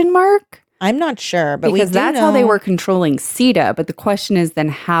 I'm not sure, but because we do that's know. how they were controlling Sita. But the question is then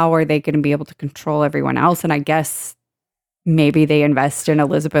how are they going to be able to control everyone else? And I guess maybe they invest in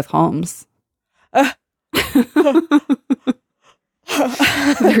Elizabeth Holmes.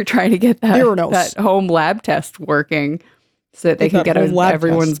 They're trying to get that home lab test working so that they can get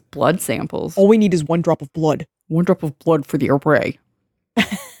everyone's blood samples. All we need is 1 drop of blood. 1 drop of blood for the array.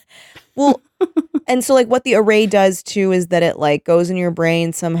 Well, and so like what the array does too is that it like goes in your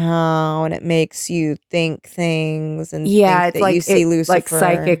brain somehow and it makes you think things and think it's that like you see Lucifer. like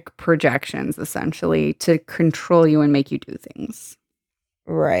psychic projections essentially to control you and make you do things.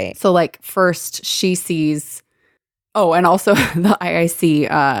 Right. So like first she sees, and also the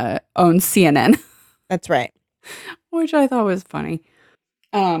IIC owns CNN. That's right. Which I thought was funny.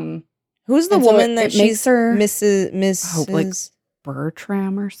 Who's the woman that she's her Mrs. like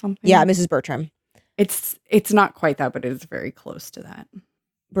Bertram or something? Yeah, Mrs. Bertram. It's not quite that, but it is very close to that.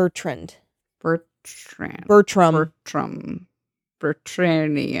 Bertrand. Bertram.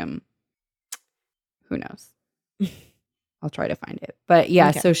 Bertranium. Who knows? I'll try to find it. But yeah,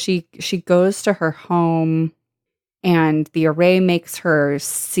 Okay. so she goes to her home and the array makes her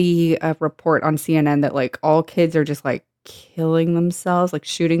see a report on CNN that like all kids are just like killing themselves, like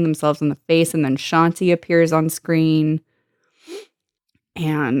shooting themselves in the face, and then Shanti appears on screen.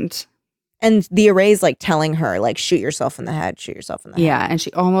 And the array's like telling her like shoot yourself in the head, yeah, and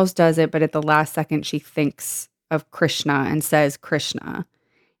she almost does it, but at the last second she thinks of Krishna and says Krishna,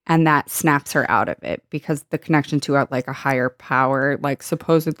 and that snaps her out of it because the connection to like a higher power, like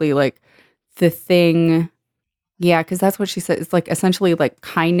supposedly like the thing, because that's what she said. It's like essentially like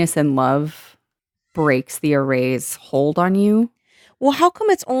kindness and love breaks the array's hold on you. Well, how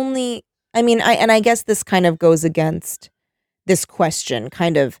come it's only? I mean, I guess this kind of goes against this question.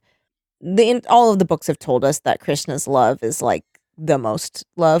 Kind of, all of the books have told us that Krishna's love is like the most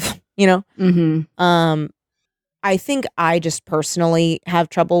love. You know. Mm-hmm. I think I just personally have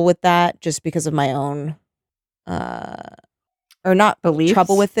trouble with that, just because of my own, or not Beliefs?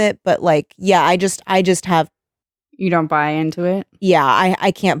 trouble with it, but like, yeah, I just have. You don't buy into it? Yeah,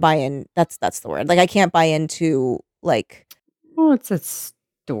 I can't buy in. That's the word. Like, I can't buy into like. Well, it's a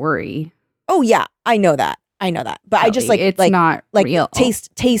story. Oh yeah, I know that. But Kelly, I just like it's like not like real.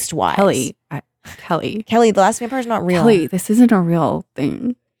 taste wise. Kelly, the Last Vampire is not real. Kelly, this isn't a real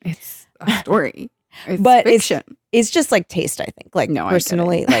thing. It's a story. It's But fiction. It's just like taste. I think. Like No, I get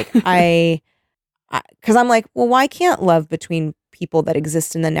personally, it. like because I'm like, well, why can't love between people that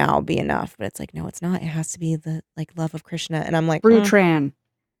exist in the now be enough? But it's like, no, it's not. It has to be the like love of Krishna. And I'm like, Brutran.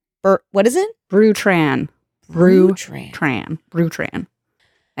 What is it? Brutran. Brutran.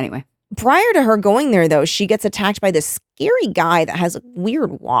 Anyway. Prior to her going there, though, she gets attacked by this scary guy that has a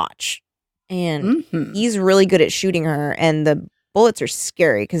weird watch. And he's really good at shooting her. And the bullets are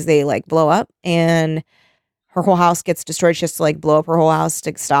scary because they like blow up. And her whole house gets destroyed. She has to like blow up her whole house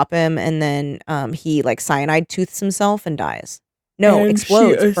to stop him. And then he like cyanide tooths himself and dies. No, And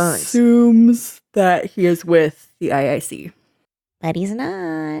explodes, she burns. assumes that he is with the IIC. But he's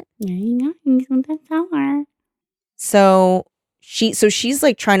not. Yeah, So she's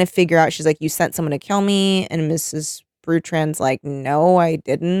like trying to figure out, she's like, you sent someone to kill me, and Mrs. Brutran's like, no, I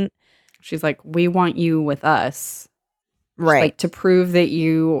didn't. She's like, we want you with us. Right. Like, to prove that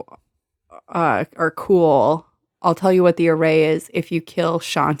you are cool, I'll tell you what the array is if you kill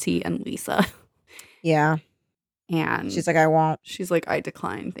Shanti and Lisa. Yeah. And She's like, I won't. she's like, I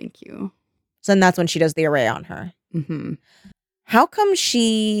decline, thank you. So then that's when she does the array on her. Mm-hmm. How come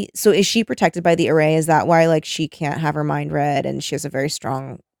so is she protected by the array? Is that why like she can't have her mind read and she has a very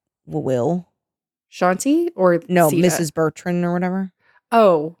strong will? Shanti or No, Sita? Mrs. Bertrand or whatever.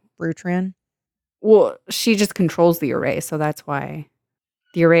 Oh, Brutran. well, she just controls the array, so that's why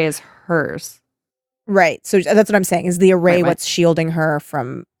the array is hers. Right. So that's what I'm saying. Is the array Right. what's shielding her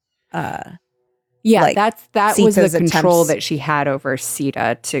from Yeah, like, that was the Sita's control attempts. that she had over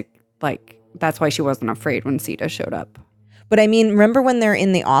Sita to like. That's why she wasn't afraid when Sita showed up. But I mean, remember when they're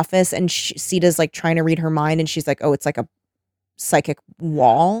in the office and Sita's like trying to read her mind and she's like, oh, it's like a psychic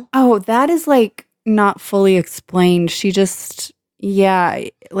wall? Oh, that is like not fully explained. She just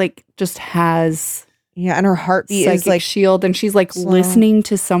just has Yeah, and her heartbeat psychic is like shield, and she's like slow. listening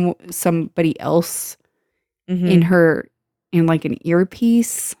to somebody else in like an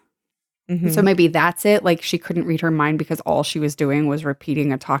earpiece. So maybe that's it. Like she couldn't read her mind because all she was doing was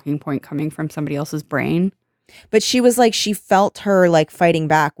repeating a talking point coming from somebody else's brain. But she was like, she felt her like fighting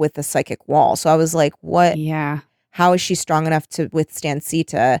back with the psychic wall. So I was like, what? Yeah. How is she strong enough to withstand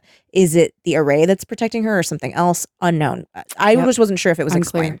Sita? Is it the array that's protecting her or something else? Unknown. I Yep. just wasn't sure if it was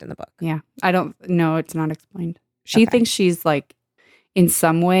Unclear. explained in the book. Yeah. I don't know. It's not explained. She Okay. thinks she's like in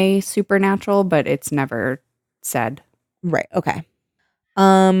some way supernatural, but it's never said. Right. Okay.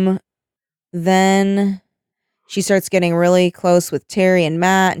 Then she starts getting really close with Terry and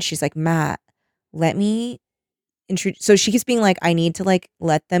Matt, and she's like, Matt, let me introduce. So she keeps being like, I need to like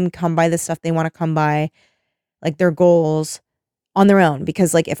let them come by the stuff they want to come by, like their goals on their own,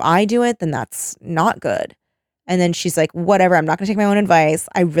 because like if I do it, then that's not good. And then she's like, whatever, I'm not going to take my own advice.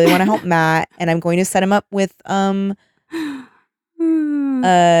 I really want to help Matt, and I'm going to set him up with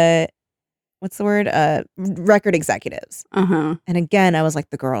what's the word? Record executives. Uh-huh. And again, I was like,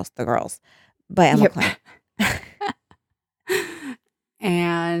 the girls by Emma Yep. Klein.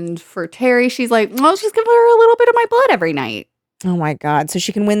 And for Terry, she's like, well, just give her a little bit of my blood every night. Oh my God. So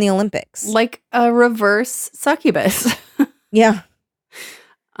she can win the Olympics. Like a reverse succubus. Yeah.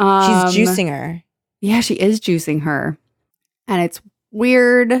 Um, She's juicing her. Yeah, she is juicing her. And it's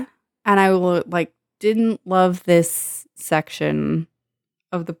weird. And I didn't love this section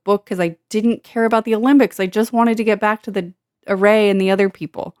of the book because I didn't care about the Olympics. I just wanted to get back to the array and the other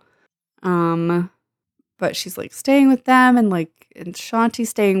people. But she's like staying with them and Shanti's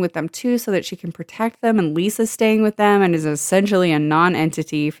staying with them too so that she can protect them, and Lisa's staying with them and is essentially a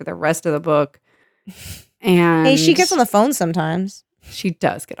non-entity for the rest of the book. And Hey, she gets on the phone sometimes. she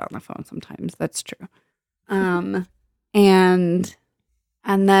does get on the phone sometimes. That's true. And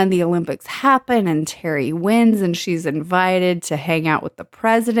then the Olympics happen and Terry wins and she's invited to hang out with the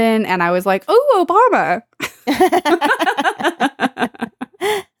president. And I was like, oh, Obama.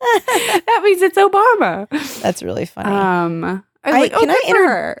 That means it's Obama. That's really funny. I was like, can good for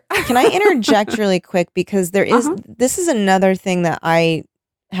her. Can I interject really quick? Because there is, this is another thing that I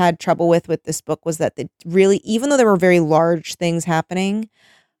had trouble with this book, was that even though there were very large things happening,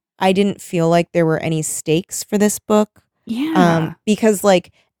 I didn't feel like there were any stakes for this book. Yeah. Because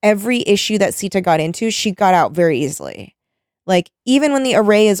like every issue that Sita got into, she got out very easily. Like even when the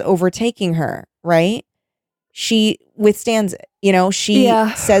array is overtaking her, right? She withstands it. She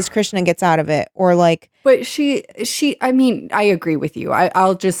says Krishna and gets out of it. Or like, But I mean, I agree with you.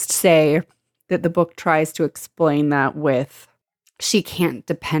 I'll just say that the book tries to explain that with she can't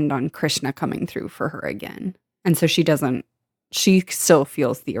depend on Krishna coming through for her again. And so she still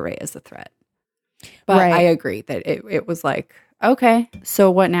feels the array as a threat. But Right. I agree that it was like, okay, so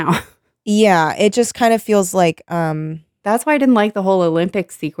what now? yeah, it just kind of feels like, That's why I didn't like the whole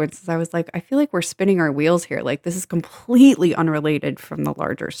Olympic sequence. I was like, I feel like we're spinning our wheels here. Like this is completely unrelated from the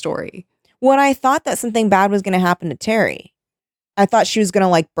larger story. when I thought that something bad was going to happen to Terry. I thought she was going to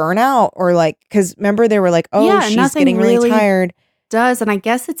like burn out, or like, because remember they were like, oh, Yeah, she's nothing getting really tired. Does, and I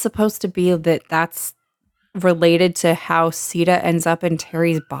guess it's supposed to be that that's related to how Sita ends up in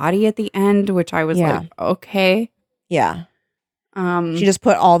Terry's body at the end, which I was Yeah. like, okay. Yeah. She just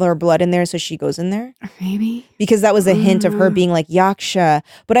put all her blood in there so she goes in there. Maybe. Because that was a hint of her being like Yaksha.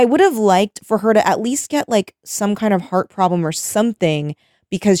 But I would have liked for her to at least get like some kind of heart problem or something,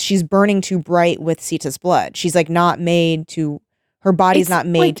 because she's burning too bright with Sita's blood. She's like not made to Her body's It's, not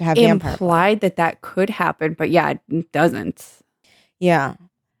made like, to have vampire blood. implied that could happen, but yeah, it doesn't. Yeah.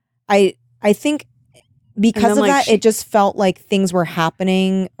 I think because then, of like, that, she- it just felt like things were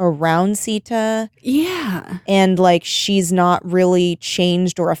happening around Sita, Yeah. and like she's not really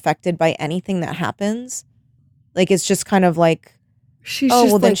changed or affected by anything that happens. Like it's just kind of like, She's oh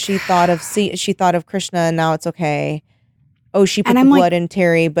just well, then like, she thought of Krishna, and now it's okay. Oh, she put And the I'm like- blood in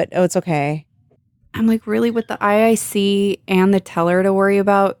Terry, but oh, it's okay. I'm like, really, with the IIC and the teller to worry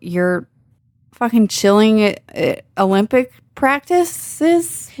about, you're fucking chilling at Olympic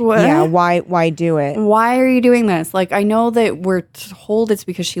practices? What? Yeah, why do it? Why are you doing this? Like, I know that we're told it's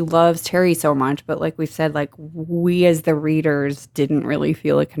because she loves Terry so much, but like we've said, like we as the readers didn't really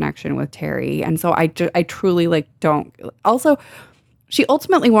feel a connection with Terry. And so I truly like don't. Also, she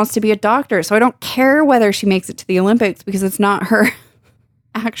ultimately wants to be a doctor, so I don't care whether she makes it to the Olympics because it's not her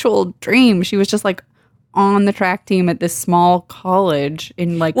actual dream. She was just like on the track team at this small college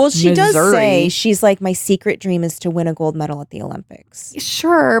in like She Missouri. does say, she's like, my secret dream is to win a gold medal at the Olympics.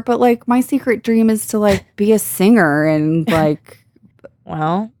 Sure, but like my secret dream is to like be a singer and like,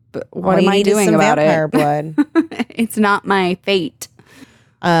 Well, but all what am you I need is doing some about vampire it? blood. It's not my fate.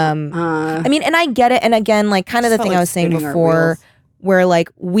 I mean, and I get it. And again, like kind of the Just felt thing like I was saying spinning our before, wheels. where like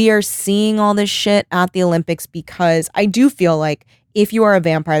we are seeing all this shit at the Olympics because I do feel like if you are a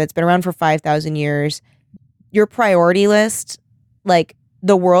vampire that's been around for 5,000 years, your priority list, like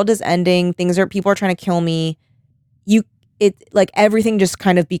the world is ending, people are trying to kill me. Like everything just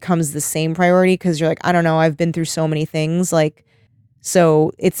kind of becomes the same priority because you're like, I don't know, I've been through so many things. Like,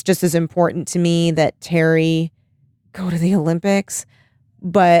 so it's just as important to me that Terry go to the Olympics.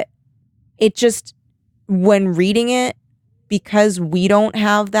 But it just, when reading it, because we don't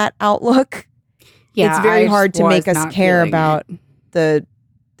have that outlook, Yeah, it's very I hard to was make us not care feeling about it.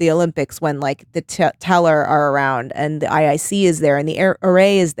 the Olympics when like the teller are around and the IIC is there and the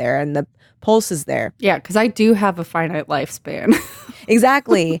array is there and the pulse is there. Yeah, because I do have a finite lifespan.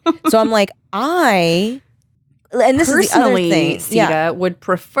 Exactly. So I'm like, and this Personally, is the other thing. Sita would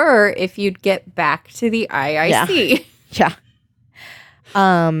prefer if you'd get back to the IIC. Yeah.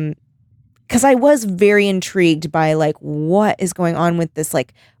 Because I was very intrigued by like what is going on with this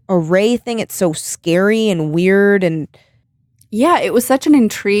like array thing. It's so scary and weird, and Yeah, it was such an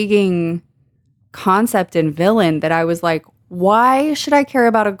intriguing concept and villain that I was like, why should I care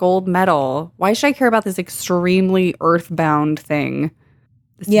about a gold medal? Why should I care about this extremely earthbound thing?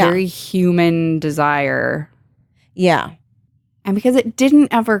 This very human desire. yeah. And because it didn't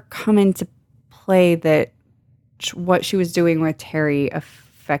ever come into play that what she was doing with Terry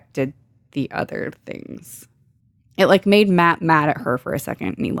affected the other things. It like made Matt mad at her for a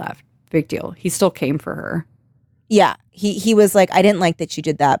second and he left. Big deal. He still came for her. Yeah. He was like, I didn't like that you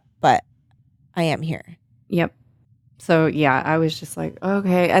did that, but I am here. Yep. So yeah, I was just like,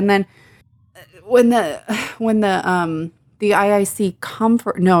 okay. And then when the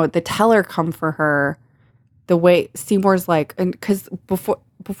IIC the teller come for her, the way Seymour's like, and because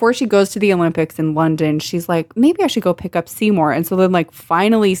before she goes to the Olympics in London, she's like, maybe I should go pick up Seymour. And so then like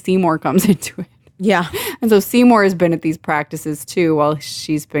finally Seymour comes into it. Yeah. And so Seymour has been at these practices too while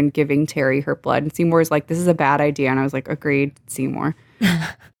she's been giving Terry her blood. And Seymour's like, this is a bad idea. And I was like, agreed, Seymour.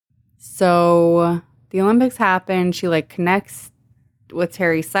 So the Olympics happen. She like connects with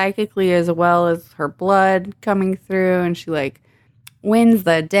Terry psychically as well as her blood coming through. And she like wins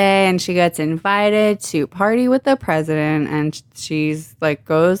the day and she gets invited to party with the president. And she's like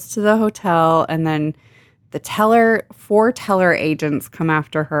goes to the hotel and then four teller agents come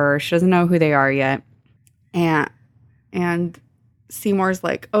after her. She doesn't know who they are yet. And Seymour's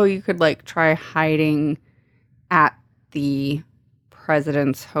like, oh, you could like try hiding at the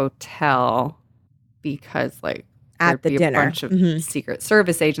president's hotel because like At the there'd be dinner. a bunch of Secret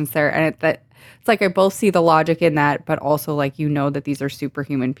Service agents there. And it's like I both see the logic in that, but also like you know that these are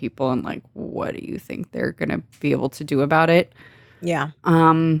superhuman people and like what do you think they're gonna be able to do about it? Yeah.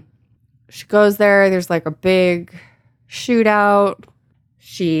 She goes there. There's like a big shootout.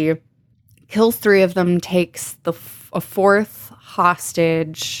 She kills 3 of them, takes a 4th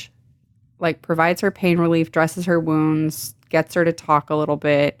hostage, like provides her pain relief, dresses her wounds, gets her to talk a little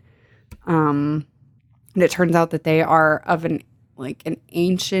bit. And it turns out that they are of an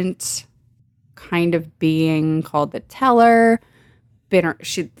ancient kind of being called the Teller.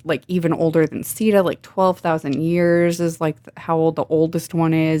 She like even older than Sita, like 12,000 years is like how old the oldest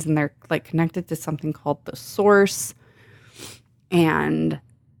one is, and they're like connected to something called the Source, and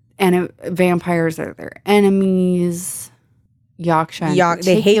vampires are their enemies. Yaksha, in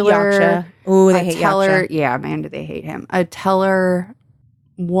They hate particular. Yaksha. Ooh, they hate Teller, Yaksha. yeah, man, do they hate him? A Teller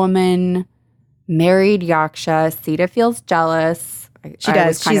woman married Yaksha. Sita feels jealous. She I does.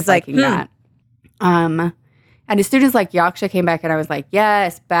 was kind She's of like, liking that. And as soon as like Yaksha came back, and I was like,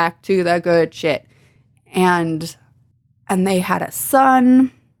 yes, back to the good shit. And they had a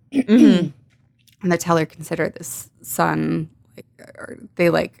son. Mhm. And the teller considered this son, they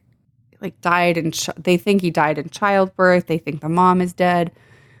died in. They think he died in childbirth. They think the mom is dead.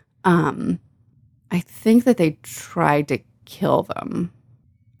 I think that they tried to kill them,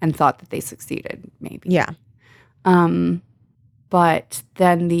 and thought that they succeeded. Maybe. Yeah. But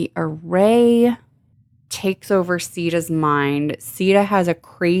then the array takes over Sita's mind. Sita has a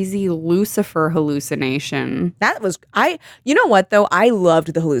crazy Lucifer hallucination. That was you know what though? I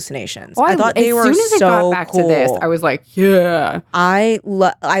loved the hallucinations. Oh, I thought they were as soon as so it got back cool. to this, I was like, yeah. I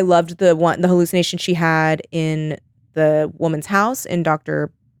loved the hallucination she had in the woman's house, in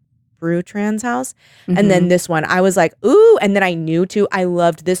Dr. Brutran's house. And then this one, I was like, ooh. And then I knew too, I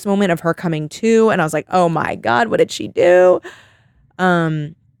loved this moment of her coming to, and I was like, oh my God, what did she do?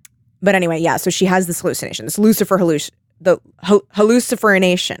 But anyway, yeah, so she has this hallucination, this Lucifer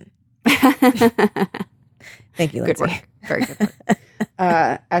halluciferination. Thank you, Lindsay. Good work. Very good work.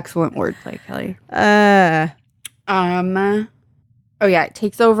 Excellent wordplay, Kelly. Oh yeah, it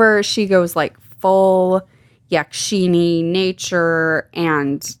takes over. She goes like full Yakshini nature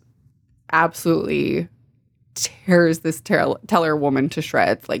and absolutely tears this teller woman to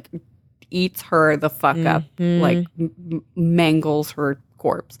shreds. Like eats her the fuck up. Like mangles her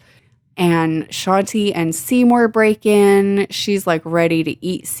corpse. And Shanti and Seymour break in. She's like ready to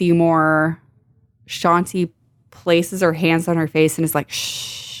eat Seymour. Shanti places her hands on her face and is like,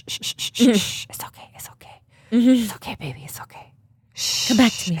 shh, shh, shh, shh, shh. It's okay. It's okay. It's okay, baby. It's okay. Shh, Come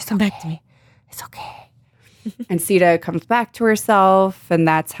back to me. Come okay. back to me. It's okay. And Sita comes back to herself. And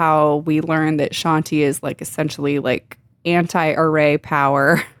that's how we learn that Shanti is like essentially like anti-array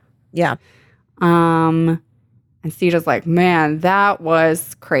power. Yeah. And Sita's like, man, that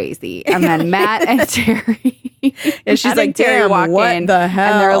was crazy. And then Matt and Terry. And she's like, damn, what the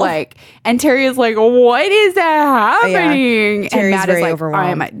hell? And they're like, and Terry is like, what is that happening? Yeah. And Terry's Matt very is like,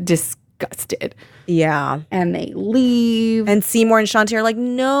 overwhelmed. I'm disgusted. Yeah. And they leave. And Seymour and Shanti are like,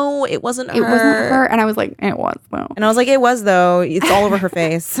 no, it wasn't her. It wasn't her. And I was like, it was though. And I was like, it was though. It's all over her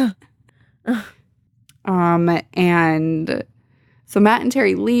face. And so Matt and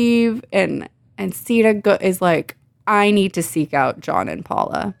Terry leave, and Sita is like, I need to seek out John and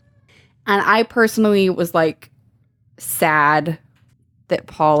Paula. And I personally was like sad that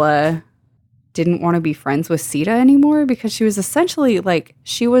Paula didn't want to be friends with Sita anymore, because she was essentially like,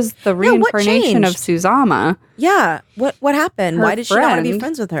 she was the reincarnation of Suzama. Yeah. What happened? Her Why did she not want to be friend.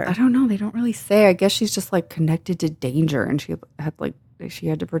 friends with her? I don't know. They don't really say. I guess she's just like connected to danger, and she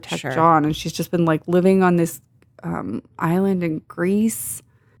had to protect John, and she's just been like living on this island in Greece,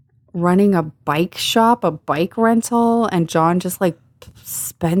 running a bike shop, a bike rental, and John just like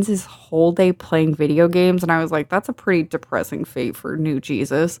spends his whole day playing video games. And I was like, that's a pretty depressing fate for new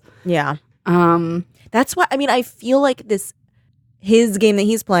Jesus. Yeah. That's why, I mean, I feel like his game that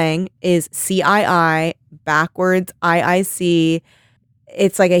he's playing is CII backwards IIC.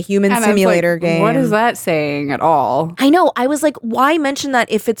 It's like a human And simulator like, game. What is that saying at all? I know. I was like, why mention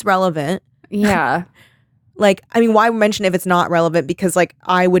that if it's relevant? Yeah. Like, I mean, why mention if it's not relevant? Because like,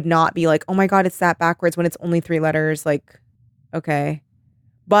 I would not be like, oh my God, it's that backwards when it's only 3 letters. Like, okay.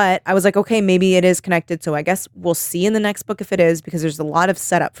 But I was like, okay, maybe it is connected. So I guess we'll see in the next book if it is, because there's a lot of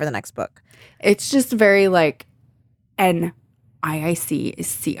setup for the next book. It's just very like, NIIC is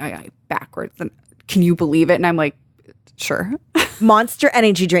CII backwards. And can you believe it? And I'm like, sure. Monster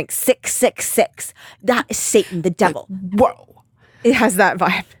Energy Drink 666. That is Satan, the devil. Whoa. It has that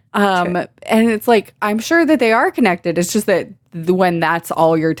vibe. And it's like, I'm sure that they are connected. It's just that when that's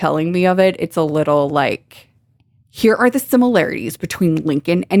all you're telling me of it, it's a little like, here are the similarities between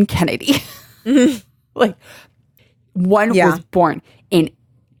Lincoln and Kennedy. Like, one was born in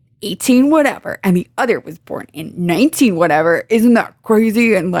 18 whatever, and the other was born in 19 whatever. Isn't that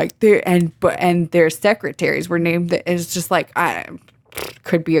crazy? And like, their secretaries were named. It's just like,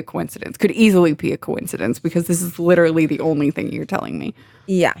 could be a coincidence. Could easily be a coincidence, because this is literally the only thing you're telling me.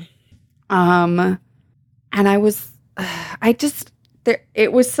 Yeah. And I was,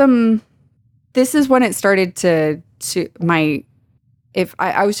 it was some. This is when it started I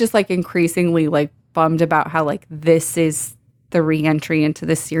was just like increasingly like bummed about how like this is the re-entry into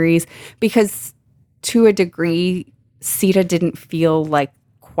the series, because to a degree Sita didn't feel like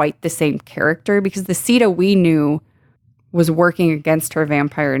quite the same character, because the Sita we knew was working against her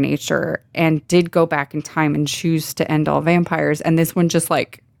vampire nature and did go back in time and choose to end all vampires, and this one just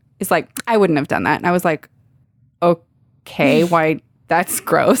like is like, I wouldn't have done that. And I was like, okay, why? That's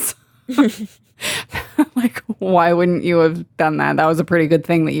gross. Like, why wouldn't you have done that? That was a pretty good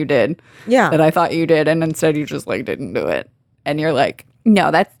thing that you did. Yeah. That I thought you did. And instead you just like didn't do it. And you're like,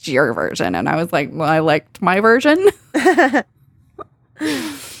 no, that's your version. And I was like, well, I liked my version.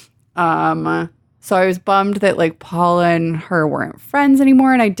 So I was bummed that like Paula and her weren't friends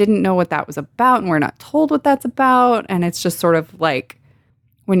anymore. And I didn't know what that was about. And we're not told what that's about. And it's just sort of like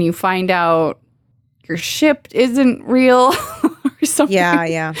when you find out your ship isn't real or something.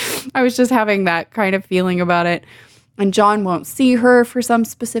 Yeah. I was just having that kind of feeling about it. And John won't see her for some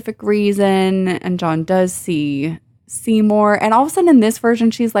specific reason. And John does see Seymour. And all of a sudden in this version,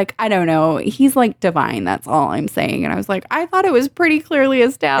 she's like, I don't know. He's like divine. That's all I'm saying. And I was like, I thought it was pretty clearly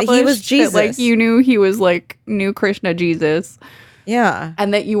established that he was Jesus. That, like, you knew he was like new Krishna Jesus. Yeah.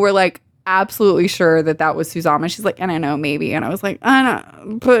 And that you were like absolutely sure that that was Susanna. She's like, I don't know, maybe. And I was like, I don't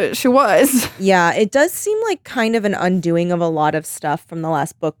know, but she was. Yeah, it does seem like kind of an undoing of a lot of stuff from the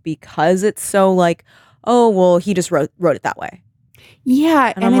last book because it's so like, oh, well, he just wrote it that way.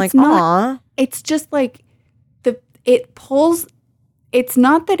 Yeah. And I'm like, aw. It's just like, it pulls, it's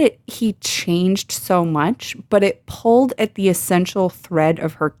not that he changed so much, but it pulled at the essential thread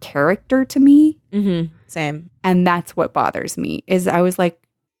of her character to me. Mm-hmm. Same. And that's what bothers me, is I was like,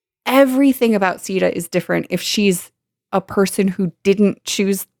 everything about Sita is different if she's a person who didn't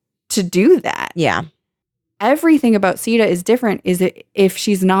choose to do that. Yeah. Everything about Sita is different if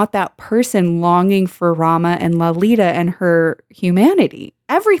she's not that person longing for Rama and Lalita and her humanity.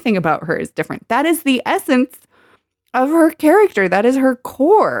 Everything about her is different. That is the essence of her character. That is her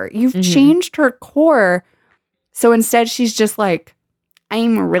core. You've changed her core. So instead she's just like,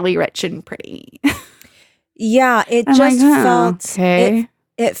 I'm really rich and pretty. Yeah, it I'm just like, felt okay.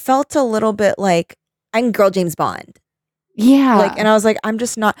 It felt a little bit like I'm girl James Bond. Yeah. Like, and I was like, I'm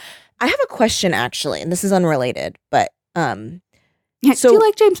just not. I have a question actually, and this is unrelated, but Yeah, so do you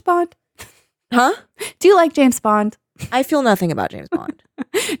like James Bond? Huh? Do you like James Bond? I feel nothing about James Bond.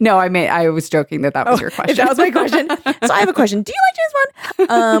 No, I was joking that was your question. That was my question. So I have a question. Do you like James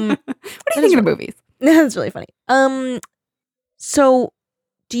Bond? What do you think of the movies? That's really funny. So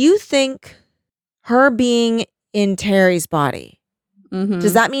do you think her being in Terry's body,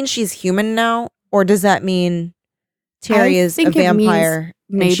 does that mean she's human now? Or does that mean Terry is a vampire?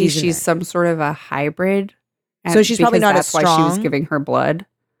 Maybe she's some sort of a hybrid. So she's probably not as strong. That's why she was giving her blood.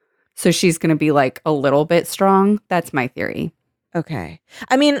 So she's going to be like a little bit strong. That's my theory. Okay.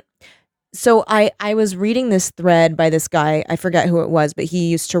 I mean, so I was reading this thread by this guy. I forget who it was, but he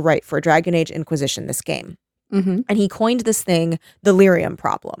used to write for Dragon Age Inquisition, this game. And he coined this thing, the lyrium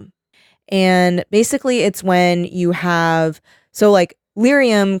problem. And basically it's when you have, so like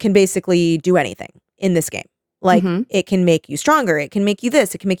lyrium can basically do anything in this game. Like it can make you stronger. It can make you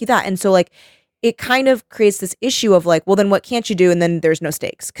this. It can make you that. And so like it kind of creates this issue of like, well, then what can't you do? And then there's no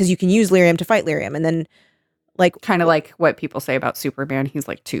stakes because you can use lyrium to fight lyrium. And then like kind of like what people say about Superman. He's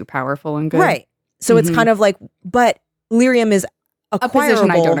like too powerful and good. Right. So it's kind of like, but lyrium is acquirable. A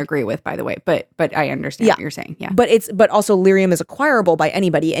position I don't agree with, by the way, but I understand what you're saying. Yeah. But also lyrium is acquirable by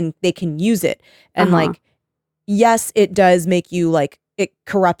anybody and they can use it. And like, yes, it does make you like, it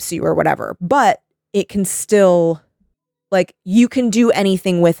corrupts you or whatever, but it can still, like, you can do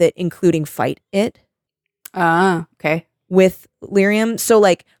anything with it, including fight it. Okay. With lyrium. So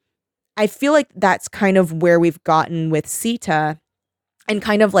like, I feel like that's kind of where we've gotten with Sita and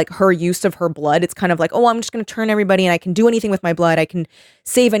kind of like her use of her blood. It's kind of like, oh, I'm just going to turn everybody and I can do anything with my blood. I can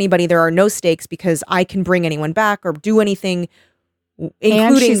save anybody. There are no stakes because I can bring anyone back or do anything. Including,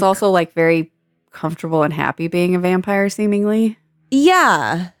 and she's also like very comfortable and happy being a vampire, seemingly.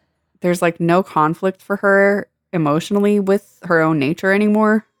 Yeah. There's like no conflict for her emotionally with her own nature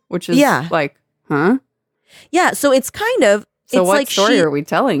anymore, which is like, huh? Yeah. So it's kind of, so it's what like story are we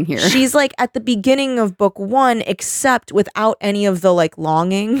telling here? She's like at the beginning of book 1, except without any of the like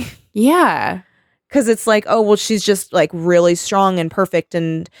longing. Yeah. Cause it's like, oh, well, she's just like really strong and perfect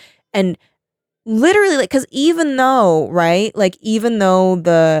and literally like, cause even though, right? Like, even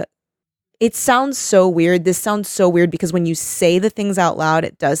though it sounds so weird. This sounds so weird because when you say the things out loud,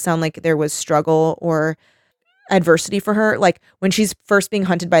 it does sound like there was struggle or adversity for her. Like when she's first being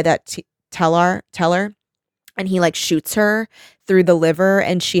hunted by that teller, and he like shoots her through the liver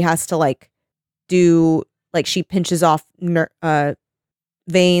and she has to like do, like she pinches off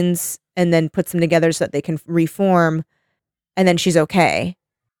veins and then puts them together so that they can reform and then she's okay.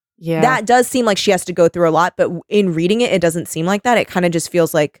 Yeah. That does seem like she has to go through a lot, but in reading it, it doesn't seem like that. It kind of just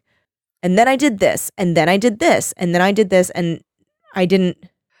feels like, and then I did this, and then I did this, and then I did this, and I didn't.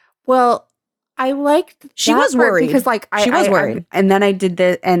 Well, I liked she was worried because like she was worried, and then I did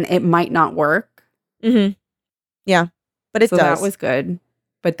this, and it might not work. Yeah, but it does. That was good,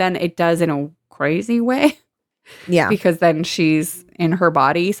 but then it does in a crazy way. Yeah. Because then she's in her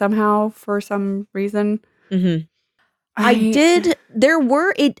body somehow for some reason. Mm-hmm. I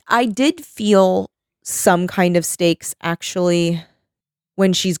did feel some kind of stakes actually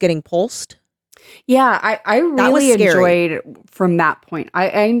when she's getting pulsed. Yeah, I really scary. enjoyed from that point. I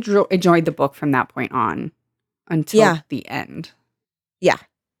enjoyed the book from that point on until the end. Yeah.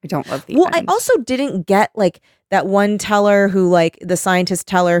 I don't love the end. end. I also didn't get like that one teller who like the scientist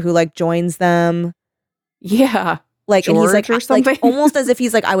teller who like joins them. Yeah. Like, George, and he's like, or something. like almost as if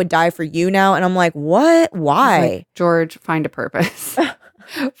he's like, I would die for you now. And I'm like, what? Why? Like, George, find a purpose.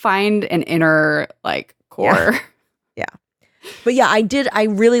 Find an inner like core. Yeah. But yeah, I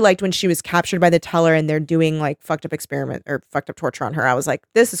really liked when she was captured by the teller and they're doing like fucked up experiment or fucked up torture on her. I was like,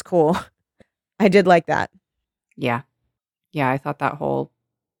 this is cool. I did like that. Yeah. Yeah, I thought that whole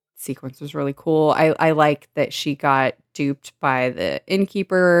sequence was really cool. I like that she got duped by the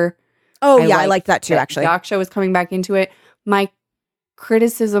innkeeper. Oh, I liked that too, actually. Yaksha was coming back into it. My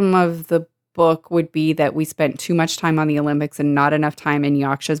criticism of the book would be that we spent too much time on the Olympics and not enough time in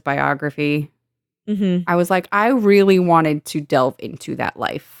Yaksha's biography. Mm-hmm. I was like, I really wanted to delve into that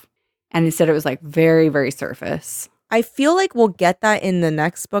life. And instead it was like very, very surface. I feel like we'll get that in the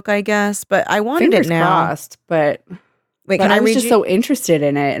next book, I guess, but I wanted Fingers it now. Crossed, but wait, can I was read just you? so interested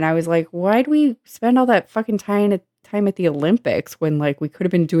in it. And I was like, why'd we spend all that fucking time at the Olympics when like we could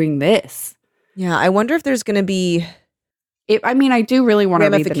have been doing this? Yeah, I wonder if there's going to be I do really want to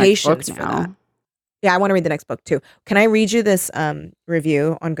read the next book for now. that. Yeah, I want to read the next book too. Can I read you this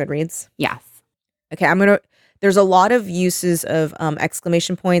review on Goodreads? Yes. Okay, there's a lot of uses of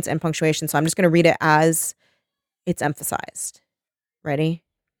exclamation points and punctuation, so I'm just going to read it as it's emphasized. Ready?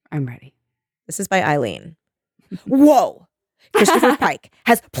 I'm ready. This is by Eileen. Whoa! Christopher Pike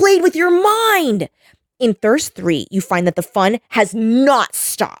has played with your mind! In Thirst 3, you find that the fun has not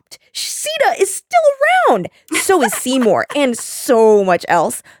stopped. Sita is still around. So is Seymour and so much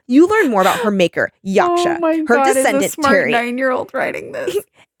else. You learn more about her maker, Yaksha, her descendant, is a smart Terry, 9-year-old writing this.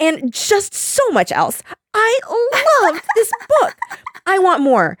 and just so much else. I loved this book. I want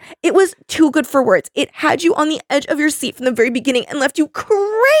more. It was too good for words. It had you on the edge of your seat from the very beginning and left you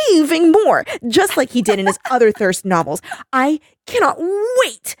craving more, just like he did in his other Thirst novels. I cannot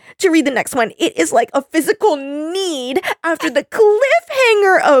wait to read the next one. It is like a physical need after the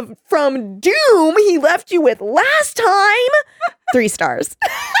cliffhanger of From Doom he left you with last time. 3 stars. 3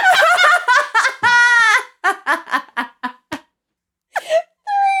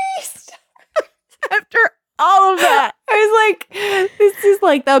 stars. After all of that. I was like, this is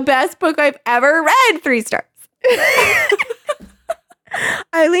like the best book I've ever read. 3 stars.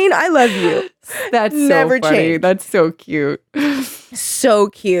 Eileen, I love you. That's never so funny. changed. That's so cute. So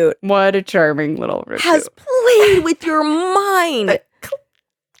cute. What a charming little review. Has played with your mind.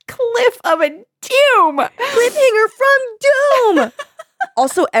 Cliff of a Doom. Cliffhanger from Doom.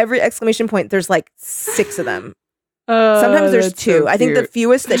 Also, every exclamation point, there's like 6 of them. Sometimes there's 2. So I think the cute.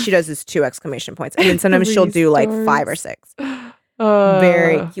 fewest that she does is 2 exclamation points. And then sometimes 3 she'll do like 5 or stars. 6.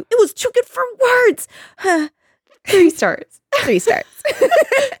 Very cute. It was too good for words. 3 stars. 3 stars.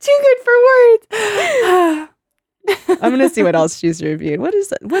 Too good for words. I'm gonna see what else she's reviewed. What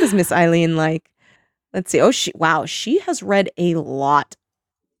is Miss Eileen like? Let's see. Oh, she has read a lot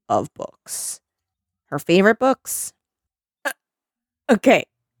of books. Her favorite books. Okay.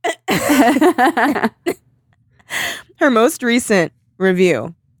 Her most recent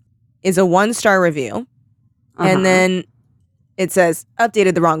review is a 1-star review. And then it says,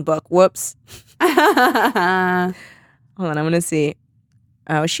 updated the wrong book. Whoops. Hold on, I'm going to see.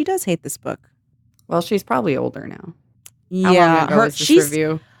 Oh, she does hate this book. Well, she's probably older now. Yeah. How long ago was this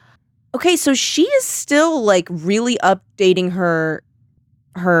review? Okay, so she is still like really updating her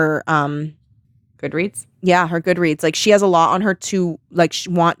Goodreads? Yeah, her Goodreads. Like she has a lot on her to like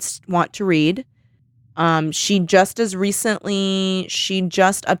want to read. She just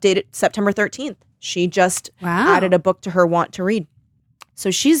updated September 13th. She just added a book to her want to read.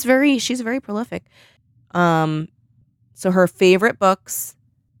 So she's very prolific. So her favorite books,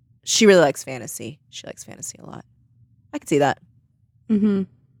 she really likes fantasy. She likes fantasy a lot. I could see that. Mm-hmm.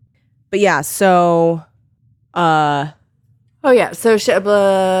 But yeah, so oh yeah, so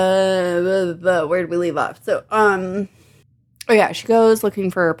where did we leave off? So oh yeah, she goes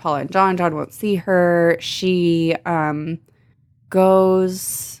looking for Paula and John. John won't see her. She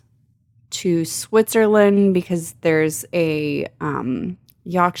goes to Switzerland because there's a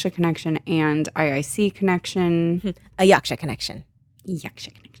Yaksha connection and IIC connection. A Yaksha connection.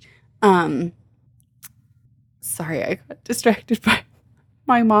 Sorry, I got distracted by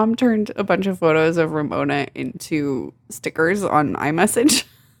my mom turned a bunch of photos of Ramona into stickers on iMessage.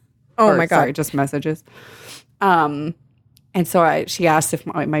 Oh my God. Sorry, just messages. And so she asked if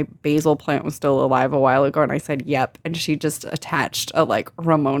my basil plant was still alive a while ago, and I said yep, and she just attached a like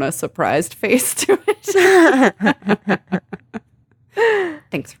Ramona surprised face to it.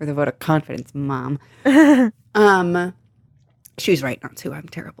 Thanks for the vote of confidence, Mom. She was right not to. I'm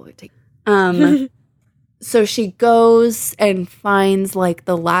terrible at taking. So she goes and finds like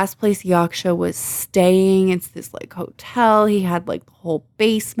the last place Yaksha was staying. It's this like hotel. He had like the whole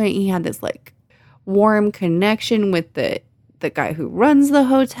basement. He had this like warm connection with the guy who runs the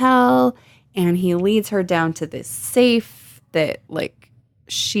hotel, and he leads her down to this safe that like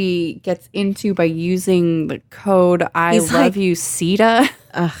she gets into by using the code I He's love like- you Sita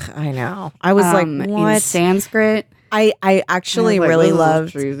I know. I was like, in what? Sanskrit. I actually I was like, really this is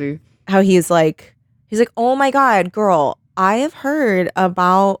loved cheesy. how he's like, oh my God, girl, I have heard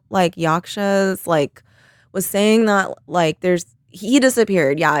about like Yaksha's like was saying that like he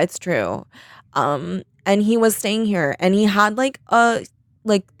disappeared. Yeah, it's true. And he was staying here and he had like a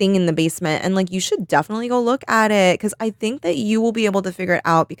like thing in the basement, and like you should definitely go look at it because I think that you will be able to figure it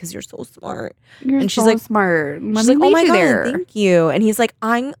out because you're so smart. You're And she's so like- smart. She's like, oh my God, thank you. And he's like,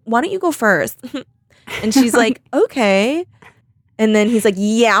 why don't you go first? And she's like, okay. And then he's like,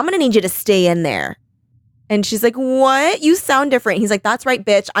 yeah, I'm gonna need you to stay in there. And she's like, what? You sound different. He's like, that's right,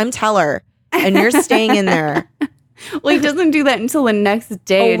 bitch. I'm Teller. And you're staying in there. Well, he doesn't do that until the next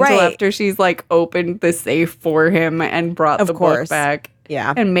day, Oh, right. until after she's like opened the safe for him and brought Of the course. book back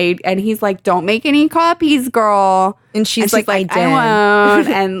Yeah. and he's like, don't make any copies, girl. And she's, And like, I won't.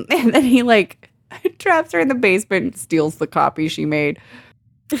 and then he like traps her in the basement and steals the copy she made.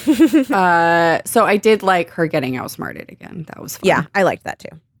 So I did like her getting outsmarted again. That was fun. Yeah, I liked that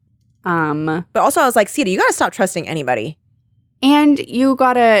too. But also I was like, Sita, you gotta stop trusting anybody. And you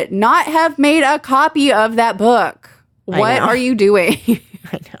gotta not have made a copy of that book. I What know. are you doing?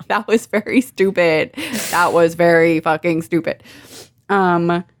 I know. That was very stupid. That was very fucking stupid.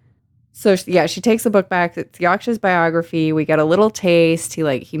 So she takes the book back. It's Yaksha's biography. We get a little taste.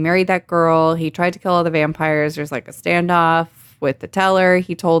 He married that girl. He tried to kill all the vampires. There's like a standoff with the teller.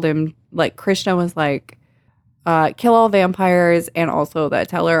 He told him like Krishna was like, kill all vampires, and also the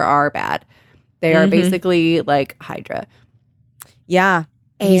teller are bad. They are basically like Hydra. Yeah.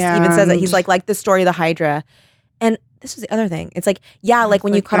 He even says that. He's And- like the story of the Hydra. And this was the other thing. It's like, yeah, like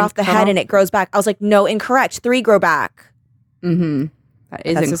when you like cut when off the cut head off- and it grows back. I was like, no, incorrect. 3 grow back. Mm-hmm. That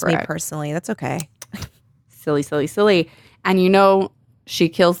is That's just me incorrect. personally. That's okay. Silly, silly, silly. And you know, she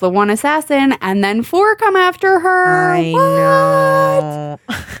kills the one assassin, and then 4 come after her. I What?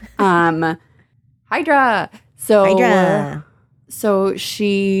 know. Hydra. So Hydra. So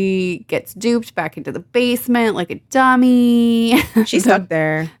she gets duped back into the basement like a dummy. She's stuck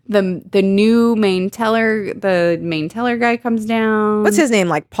there. The new main teller guy comes down. What's his name?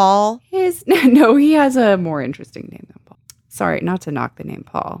 Like Paul? No, he has a more interesting name than Paul. Sorry, not to knock the name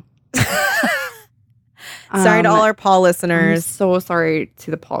Paul. Sorry to all our Paul I'm listeners. so sorry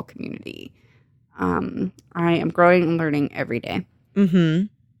to the Paul community. I am growing and learning every day. Mm-hmm.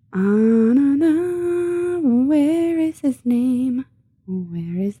 Where is his name?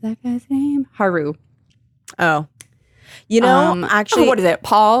 Where is that guy's name? Haru. Oh. You know, actually, what is it?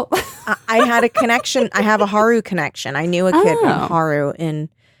 Paul? I had a connection. I have a Haru connection. I knew a kid Oh. named Haru in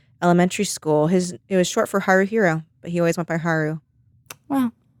elementary school. It was short for Haru Hero, but he always went by Haru.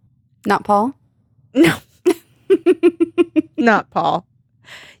 Wow. Not Paul? No. Not Paul.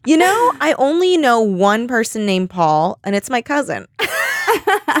 You know, I only know one person named Paul, and it's my cousin.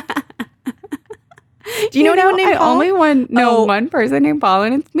 Do you know anyone named I Paul? only know Oh. one person named Paul,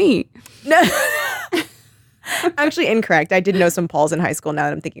 and it's me. No. Actually, incorrect. I did know some Pauls in high school now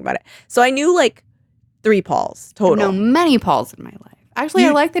that I'm thinking about it. So I knew like 3 Pauls I total. know many Pauls in my life. Actually,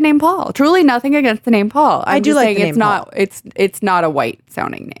 I like the name Paul. Truly nothing against the name Paul. I do just like saying the it's name not Paul. it's not a white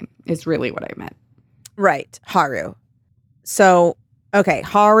sounding name. Is really what I meant. Right. Haru. So, okay.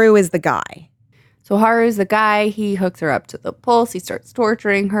 Haru is the guy. So Haru's the guy. He hooks her up to the pulse. He starts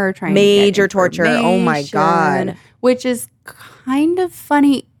torturing her, trying Major to get torture. Oh my information, God. Which is kind of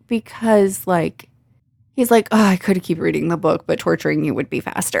funny because like he's like, oh, I could keep reading the book, but torturing you would be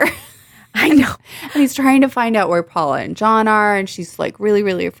faster. I know. And he's trying to find out where Paula and John are, and she's like really,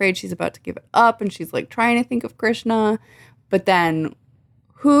 really afraid she's about to give it up, and she's like trying to think of Krishna. But then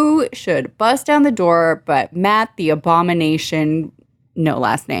who should bust down the door but Matt the Abomination, no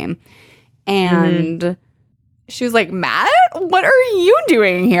last name. And she was like, Matt, what are you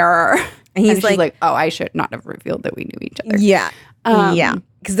doing here? And he's she's like, oh, I should not have revealed that we knew each other. yeah. Um, yeah.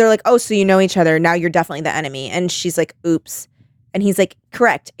 Because they're like, oh, so you know each other. Now you're definitely the enemy. And she's like, oops. And he's like,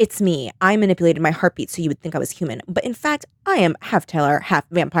 correct, it's me. I manipulated my heartbeat so you would think I was human. But in fact, I am half Taylor, half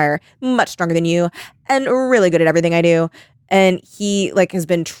vampire, much stronger than you, and really good at everything I do. And he like has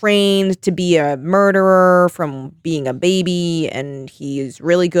been trained to be a murderer from being a baby, and he's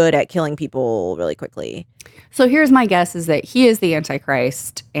really good at killing people really quickly. So here's my guess is that he is the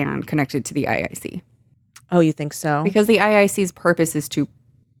Antichrist and connected to the IIC. Oh, you think so? Because the IIC's purpose is to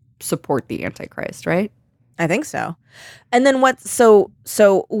support the Antichrist, right? I think so. And then what's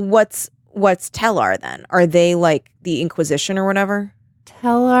Tellar then? Are they like the Inquisition or whatever?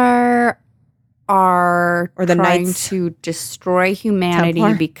 Tellar are or the trying Knights to destroy humanity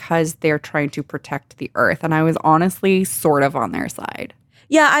Templar? because they're trying to protect the earth. And I was honestly sort of on their side.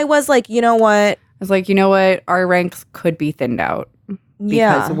 Yeah, I was like, you know what? I was like, you know what? Our ranks could be thinned out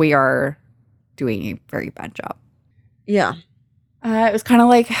because we are doing a very bad job. Yeah. It was kind of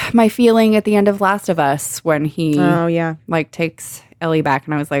like my feeling at the end of Last of Us when he like takes Ellie back,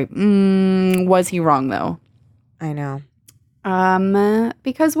 and I was like, was he wrong though? I know.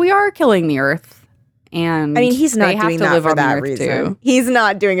 Because we are killing the earth, and I mean, he's not doing that for that reason. Too. He's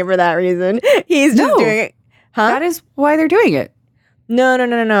not doing it for that reason. He's just doing it. Huh? That is why they're doing it.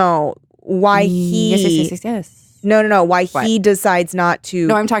 No. Why he? Yes. No. Why what? he decides not to?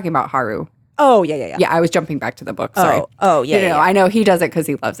 No, I'm talking about Haru. Oh, yeah. Yeah, I was jumping back to the book. Sorry. Oh, yeah. No, I know he does it because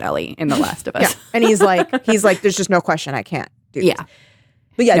he loves Ellie in The Last of Us. Yeah. And he's like, there's just no question I can't do this. Yeah.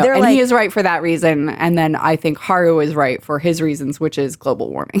 But yeah, and he is right for that reason. And then I think Haru is right for his reasons, which is global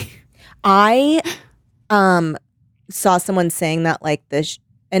warming. I saw someone saying that like this,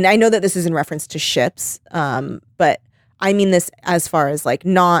 and I know that this is in reference to ships, but I mean this as far as like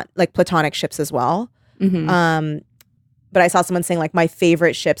not like platonic ships as well. Mm-hmm. But I saw someone saying like my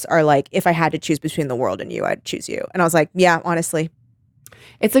favorite ships are like if I had to choose between the world and you, I'd choose you. And I was like, yeah, honestly.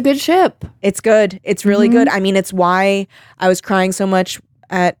 It's a good ship. It's good. It's really good. I mean, it's why I was crying so much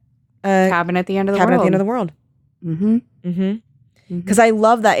at Cabin at the End of the Cabin World. at the End of the World. Mm-hmm. Because I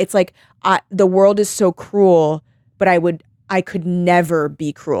love that. It's like the world is so cruel, but I could never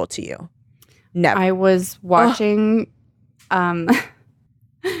be cruel to you. Never. I was watching one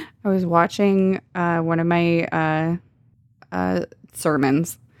of my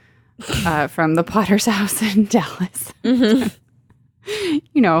sermons from the Potter's house in Dallas. Mm-hmm.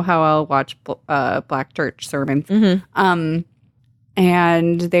 You know how I'll watch Black church sermons. Mm-hmm.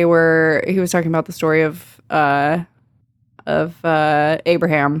 And he was talking about the story of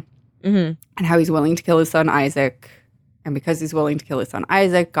Abraham and how he's willing to kill his son Isaac. And because he's willing to kill his son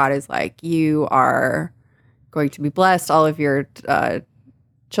Isaac, God is like, you are going to be blessed. All of your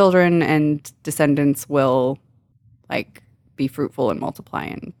children and descendants will like be fruitful and multiply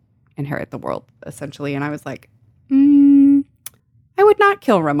and inherit the world, essentially. And I was like, I would not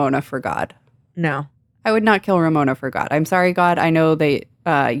kill Ramona for God. No. I would not kill Ramona for God. I'm sorry, God. I know that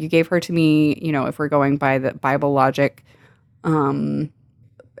you gave her to me, you know, if we're going by the Bible logic.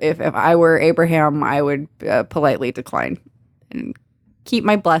 If I were Abraham, I would politely decline and keep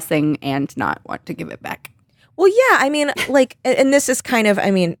my blessing and not want to give it back. Well, yeah. I mean, like, and this is kind of, I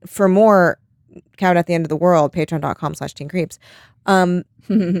mean, for more Cabin at the End of the World, patreon.com/teencreeps. I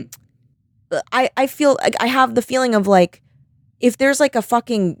feel like I have the feeling of like, if there's like a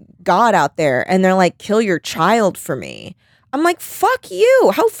fucking God out there and they're like, kill your child for me, I'm like, fuck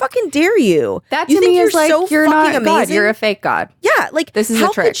you. How fucking dare you? That you to me is like, so you're fucking not God. amazing? You're a fake God. Yeah, like this is how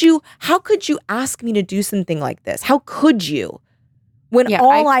a trick. How could you ask me to do something like this? How could you? When Yeah,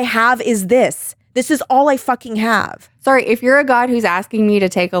 all I have is this. This is all I fucking have. Sorry, if you're a God who's asking me to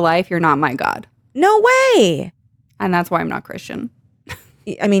take a life, you're not my God. No way. And that's why I'm not Christian.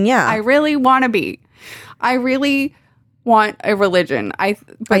 I mean, yeah. I really want to be. I really want a religion. But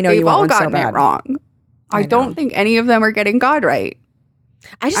I know they've you want all one so gotten it bad. wrong. I don't think any of them are getting God right.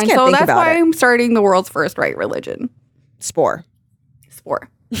 I just And can't so think that's about why it. I'm starting the world's first right religion. Spore. Spore.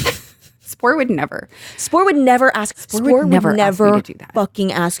 Spore would never. Spore would never ask. Spore would never ask me to do that.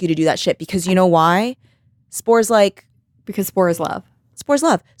 fucking ask you to do that shit because you know why? Spore's like. Because spore is love. Spore's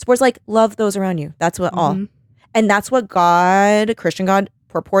love. Spore's like love those around you. That's what all. And that's what God, Christian God,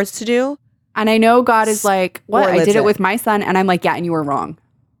 purports to do. And I know God is like, what? I lives did it it. with my son. And I'm like, yeah, and you were wrong.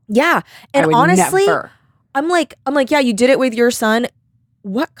 Yeah. I And would honestly, never. I'm like, yeah, you did it with your son.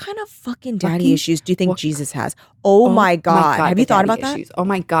 What kind of fucking daddy Fucking- issues do you think what- Jesus has? Oh my God. Have you the thought daddy about that? issues. Oh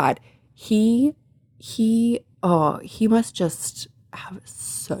my God. He must just have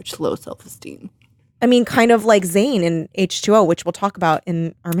such low self-esteem. I mean, kind of like Zayn in H2O, which we'll talk about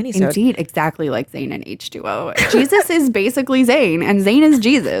in our minisode. Indeed, exactly like Zayn and H2O. Jesus is basically Zayn, and Zayn is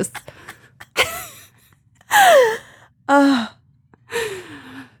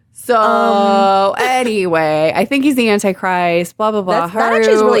So So anyway, I think he's the Antichrist, blah, blah, blah. that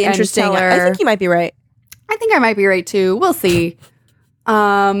actually is really Haru and interesting. Teller. I think you might be right. I think I might be right too. We'll see. If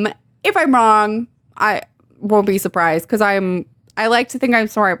I'm wrong, I won't be surprised because I like to think I'm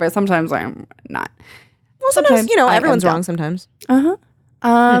smart, but sometimes I'm not. Well, sometimes you know, I am everyone's dumb. wrong sometimes.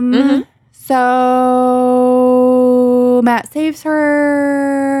 So Matt saves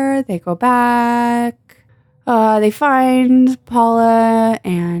her. They go back. They find Paula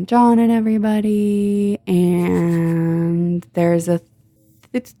and John and everybody. And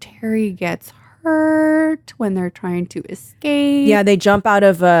Terry gets hurt when they're trying to escape. Yeah, they jump out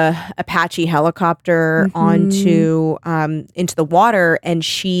of a Apache helicopter onto into the water, and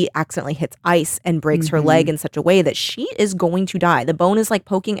she accidentally hits ice and breaks her leg in such a way that she is going to die. The bone is like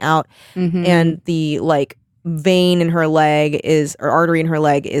poking out, and the like vein in her leg or artery in her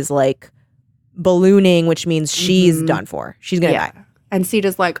leg is like ballooning, which means she's done for. She's gonna die. And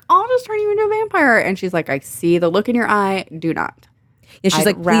Sita's like, I'll just turn you into a vampire. And she's like, I see the look in your eye. Do not. Yeah, she's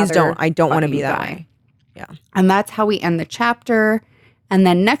I'd like, please don't. rather I don't want to fucking be that die. way. Yeah. And that's how we end the chapter. And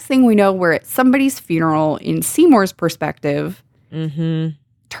then next thing we know, we're at somebody's funeral in Seymour's perspective.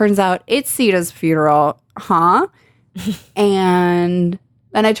 Turns out it's Sita's funeral. And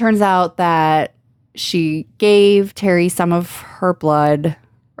then it turns out that she gave Terry some of her blood,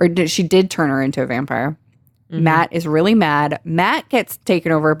 or she did turn her into a vampire. Matt is really mad. Matt gets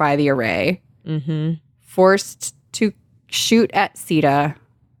taken over by the Array, forced to shoot at Sita.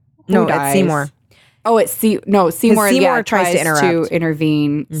 No, dies. at Seymour. Oh, it's Seymour. Seymour tries to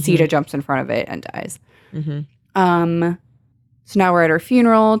intervene. Sita jumps in front of it and dies. So now we're at her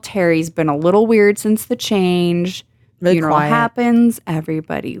funeral. Terry's been a little weird since the change. Really Funeral quiet. happens.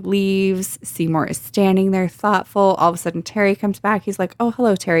 Everybody leaves. Seymour is standing there thoughtful. All of a sudden, Terry comes back. He's like, oh,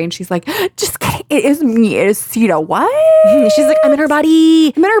 hello, Terry. And she's like, just kidding. It is me. It is Sita. What? She's like, I'm in her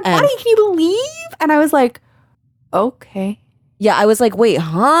body. I'm in her body. Can you believe? And I was like, okay. Yeah, I was like, wait,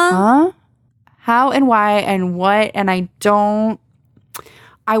 Huh? How and why and what? And I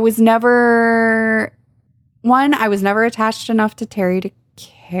was never attached enough to Terry to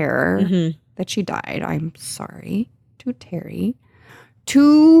care that she died. I'm sorry to Terry.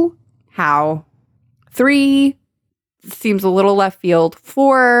 2, how? 3, seems a little left field.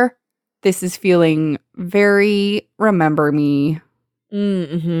 4, this is feeling very Remember Me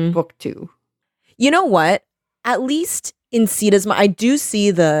book 2. You know what? At least in Sita's mind, I do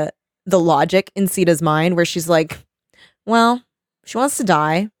see the logic in Sita's mind where she's like, well, she wants to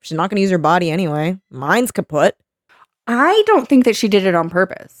die. She's not going to use her body anyway. Mine's kaput. I don't think that she did it on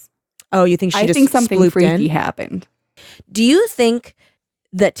purpose. Oh, you think she I just think something splooped freaky in? happened. Do you think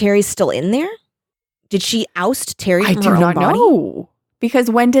that Terry's still in there? Did she oust Terry I from do her own not body? know.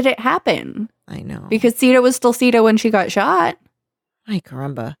 Because when did it happen? I know. Because Sita was still Sita when she got shot. Ay,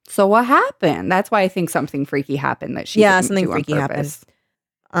 caramba. So what happened? That's why I think something freaky happened that she didn't something do on freaky purpose.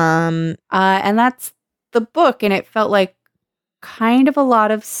 happened. And that's the book, and it felt like kind of a lot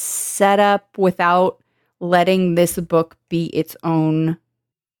of setup without letting this book be its own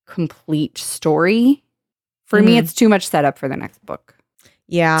complete story. For me, it's too much setup for the next book.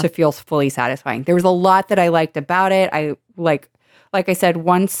 Yeah. To feel fully satisfying. There was a lot that I liked about it. I like I said,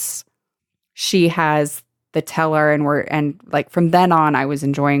 once she has the teller and like from then on I was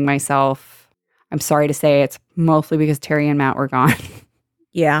enjoying myself. I'm sorry to say it's mostly because Terry and Matt were gone.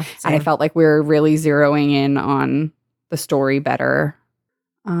 Yeah. And I felt like we were really zeroing in on the story better.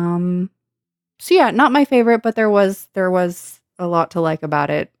 So yeah, not my favorite, but there was a lot to like about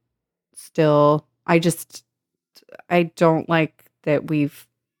it. Still, I don't like that we've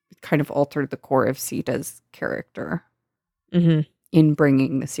kind of altered the core of Sita's character in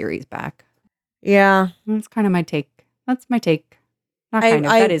bringing the series back. Yeah. That's kind of my take. That's my take. Not kind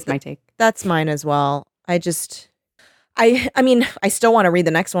of. That is my take. That's mine as well. I mean, I still want to read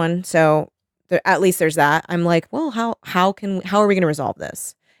the next one, so at least there's that. I'm like, well, how are we going to resolve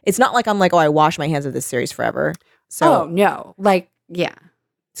this? It's not like I'm like, oh, I wash my hands of this series forever. So, oh no, like yeah.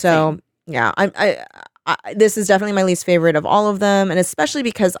 So yeah, I this is definitely my least favorite of all of them, and especially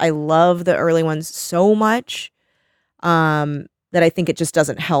because I love the early ones so much, that I think it just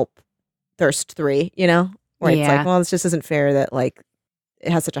doesn't help Thirst 3. You know, where it's like, well, this just isn't fair that like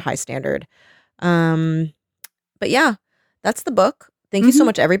it has such a high standard. But yeah, that's the book. Thank you so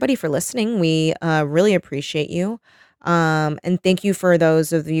much, everybody, for listening. We really appreciate you. And thank you for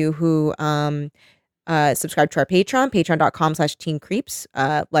those of you who subscribe to our Patreon, patreon.com/teencreeps.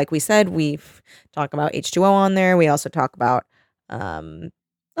 Like we said, we talk about H2O on there. We also talk about a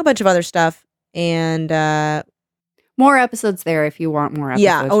bunch of other stuff. And more episodes there if you want more episodes.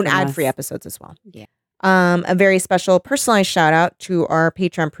 yeah, from ad-free us. episodes as well. Yeah. A very special personalized shout out to our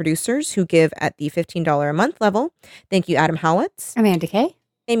Patreon producers who give at the $15 a month level. Thank you, Adam Howitz, Amanda K,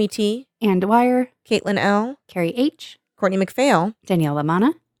 Amy T, Ann Dwyer, Caitlin L, Carrie H, Courtney McPhail, Danielle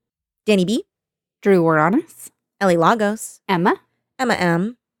Lamana, Danny B, Drew Waranis, Ellie Lagos, Emma, Emma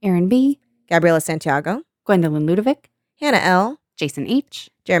M, Aaron B, Gabriela Santiago, Gwendolyn Ludovic, Hannah L, Jason H,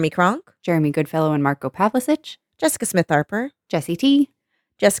 Jeremy Kronk, Jeremy Goodfellow and Marco Pavlicic, Jessica Smith-Harper, Jesse T,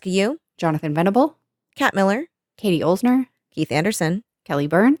 Jessica Yu, Jonathan Venable, Kat Miller, Katie Olsner, Keith Anderson, Kelly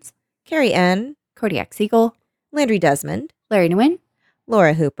Burns, Carrie N, Kodiak Siegel, Landry Desmond, Larry Nguyen,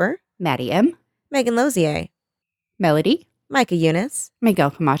 Laura Hooper, Maddie M, Megan Lozier, Melody, Micah Eunice,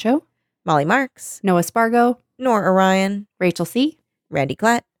 Miguel Camacho, Molly Marks, Noah Spargo, Nor Orion, Rachel C, Randy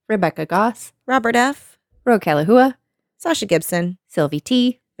Klett, Rebecca Goss, Robert F., Ro Kalahua, Sasha Gibson, Sylvie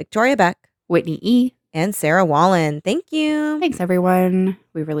T, Victoria Beck, Whitney E. and Sarah Wallen. Thank you. Thanks, everyone.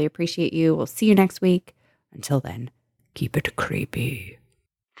 We really appreciate you. We'll see you next week. Until then, keep it creepy.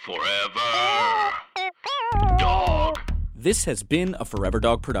 Forever Dog. This has been a Forever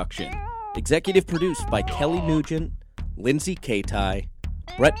Dog production. Executive produced by Kelly Nugent, Lindsay Katai,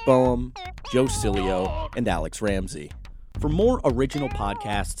 Brett Boehm, Joe Cilio, and Alex Ramsey. For more original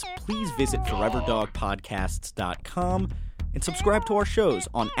podcasts, please visit foreverdogpodcasts.com and subscribe to our shows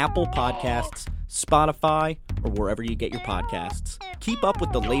on Apple Podcasts, Spotify, or wherever you get your podcasts. Keep up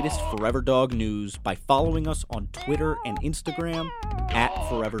with the latest Forever Dog news by following us on Twitter and Instagram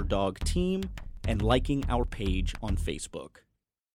 @ForeverDogTeam and liking our page on Facebook.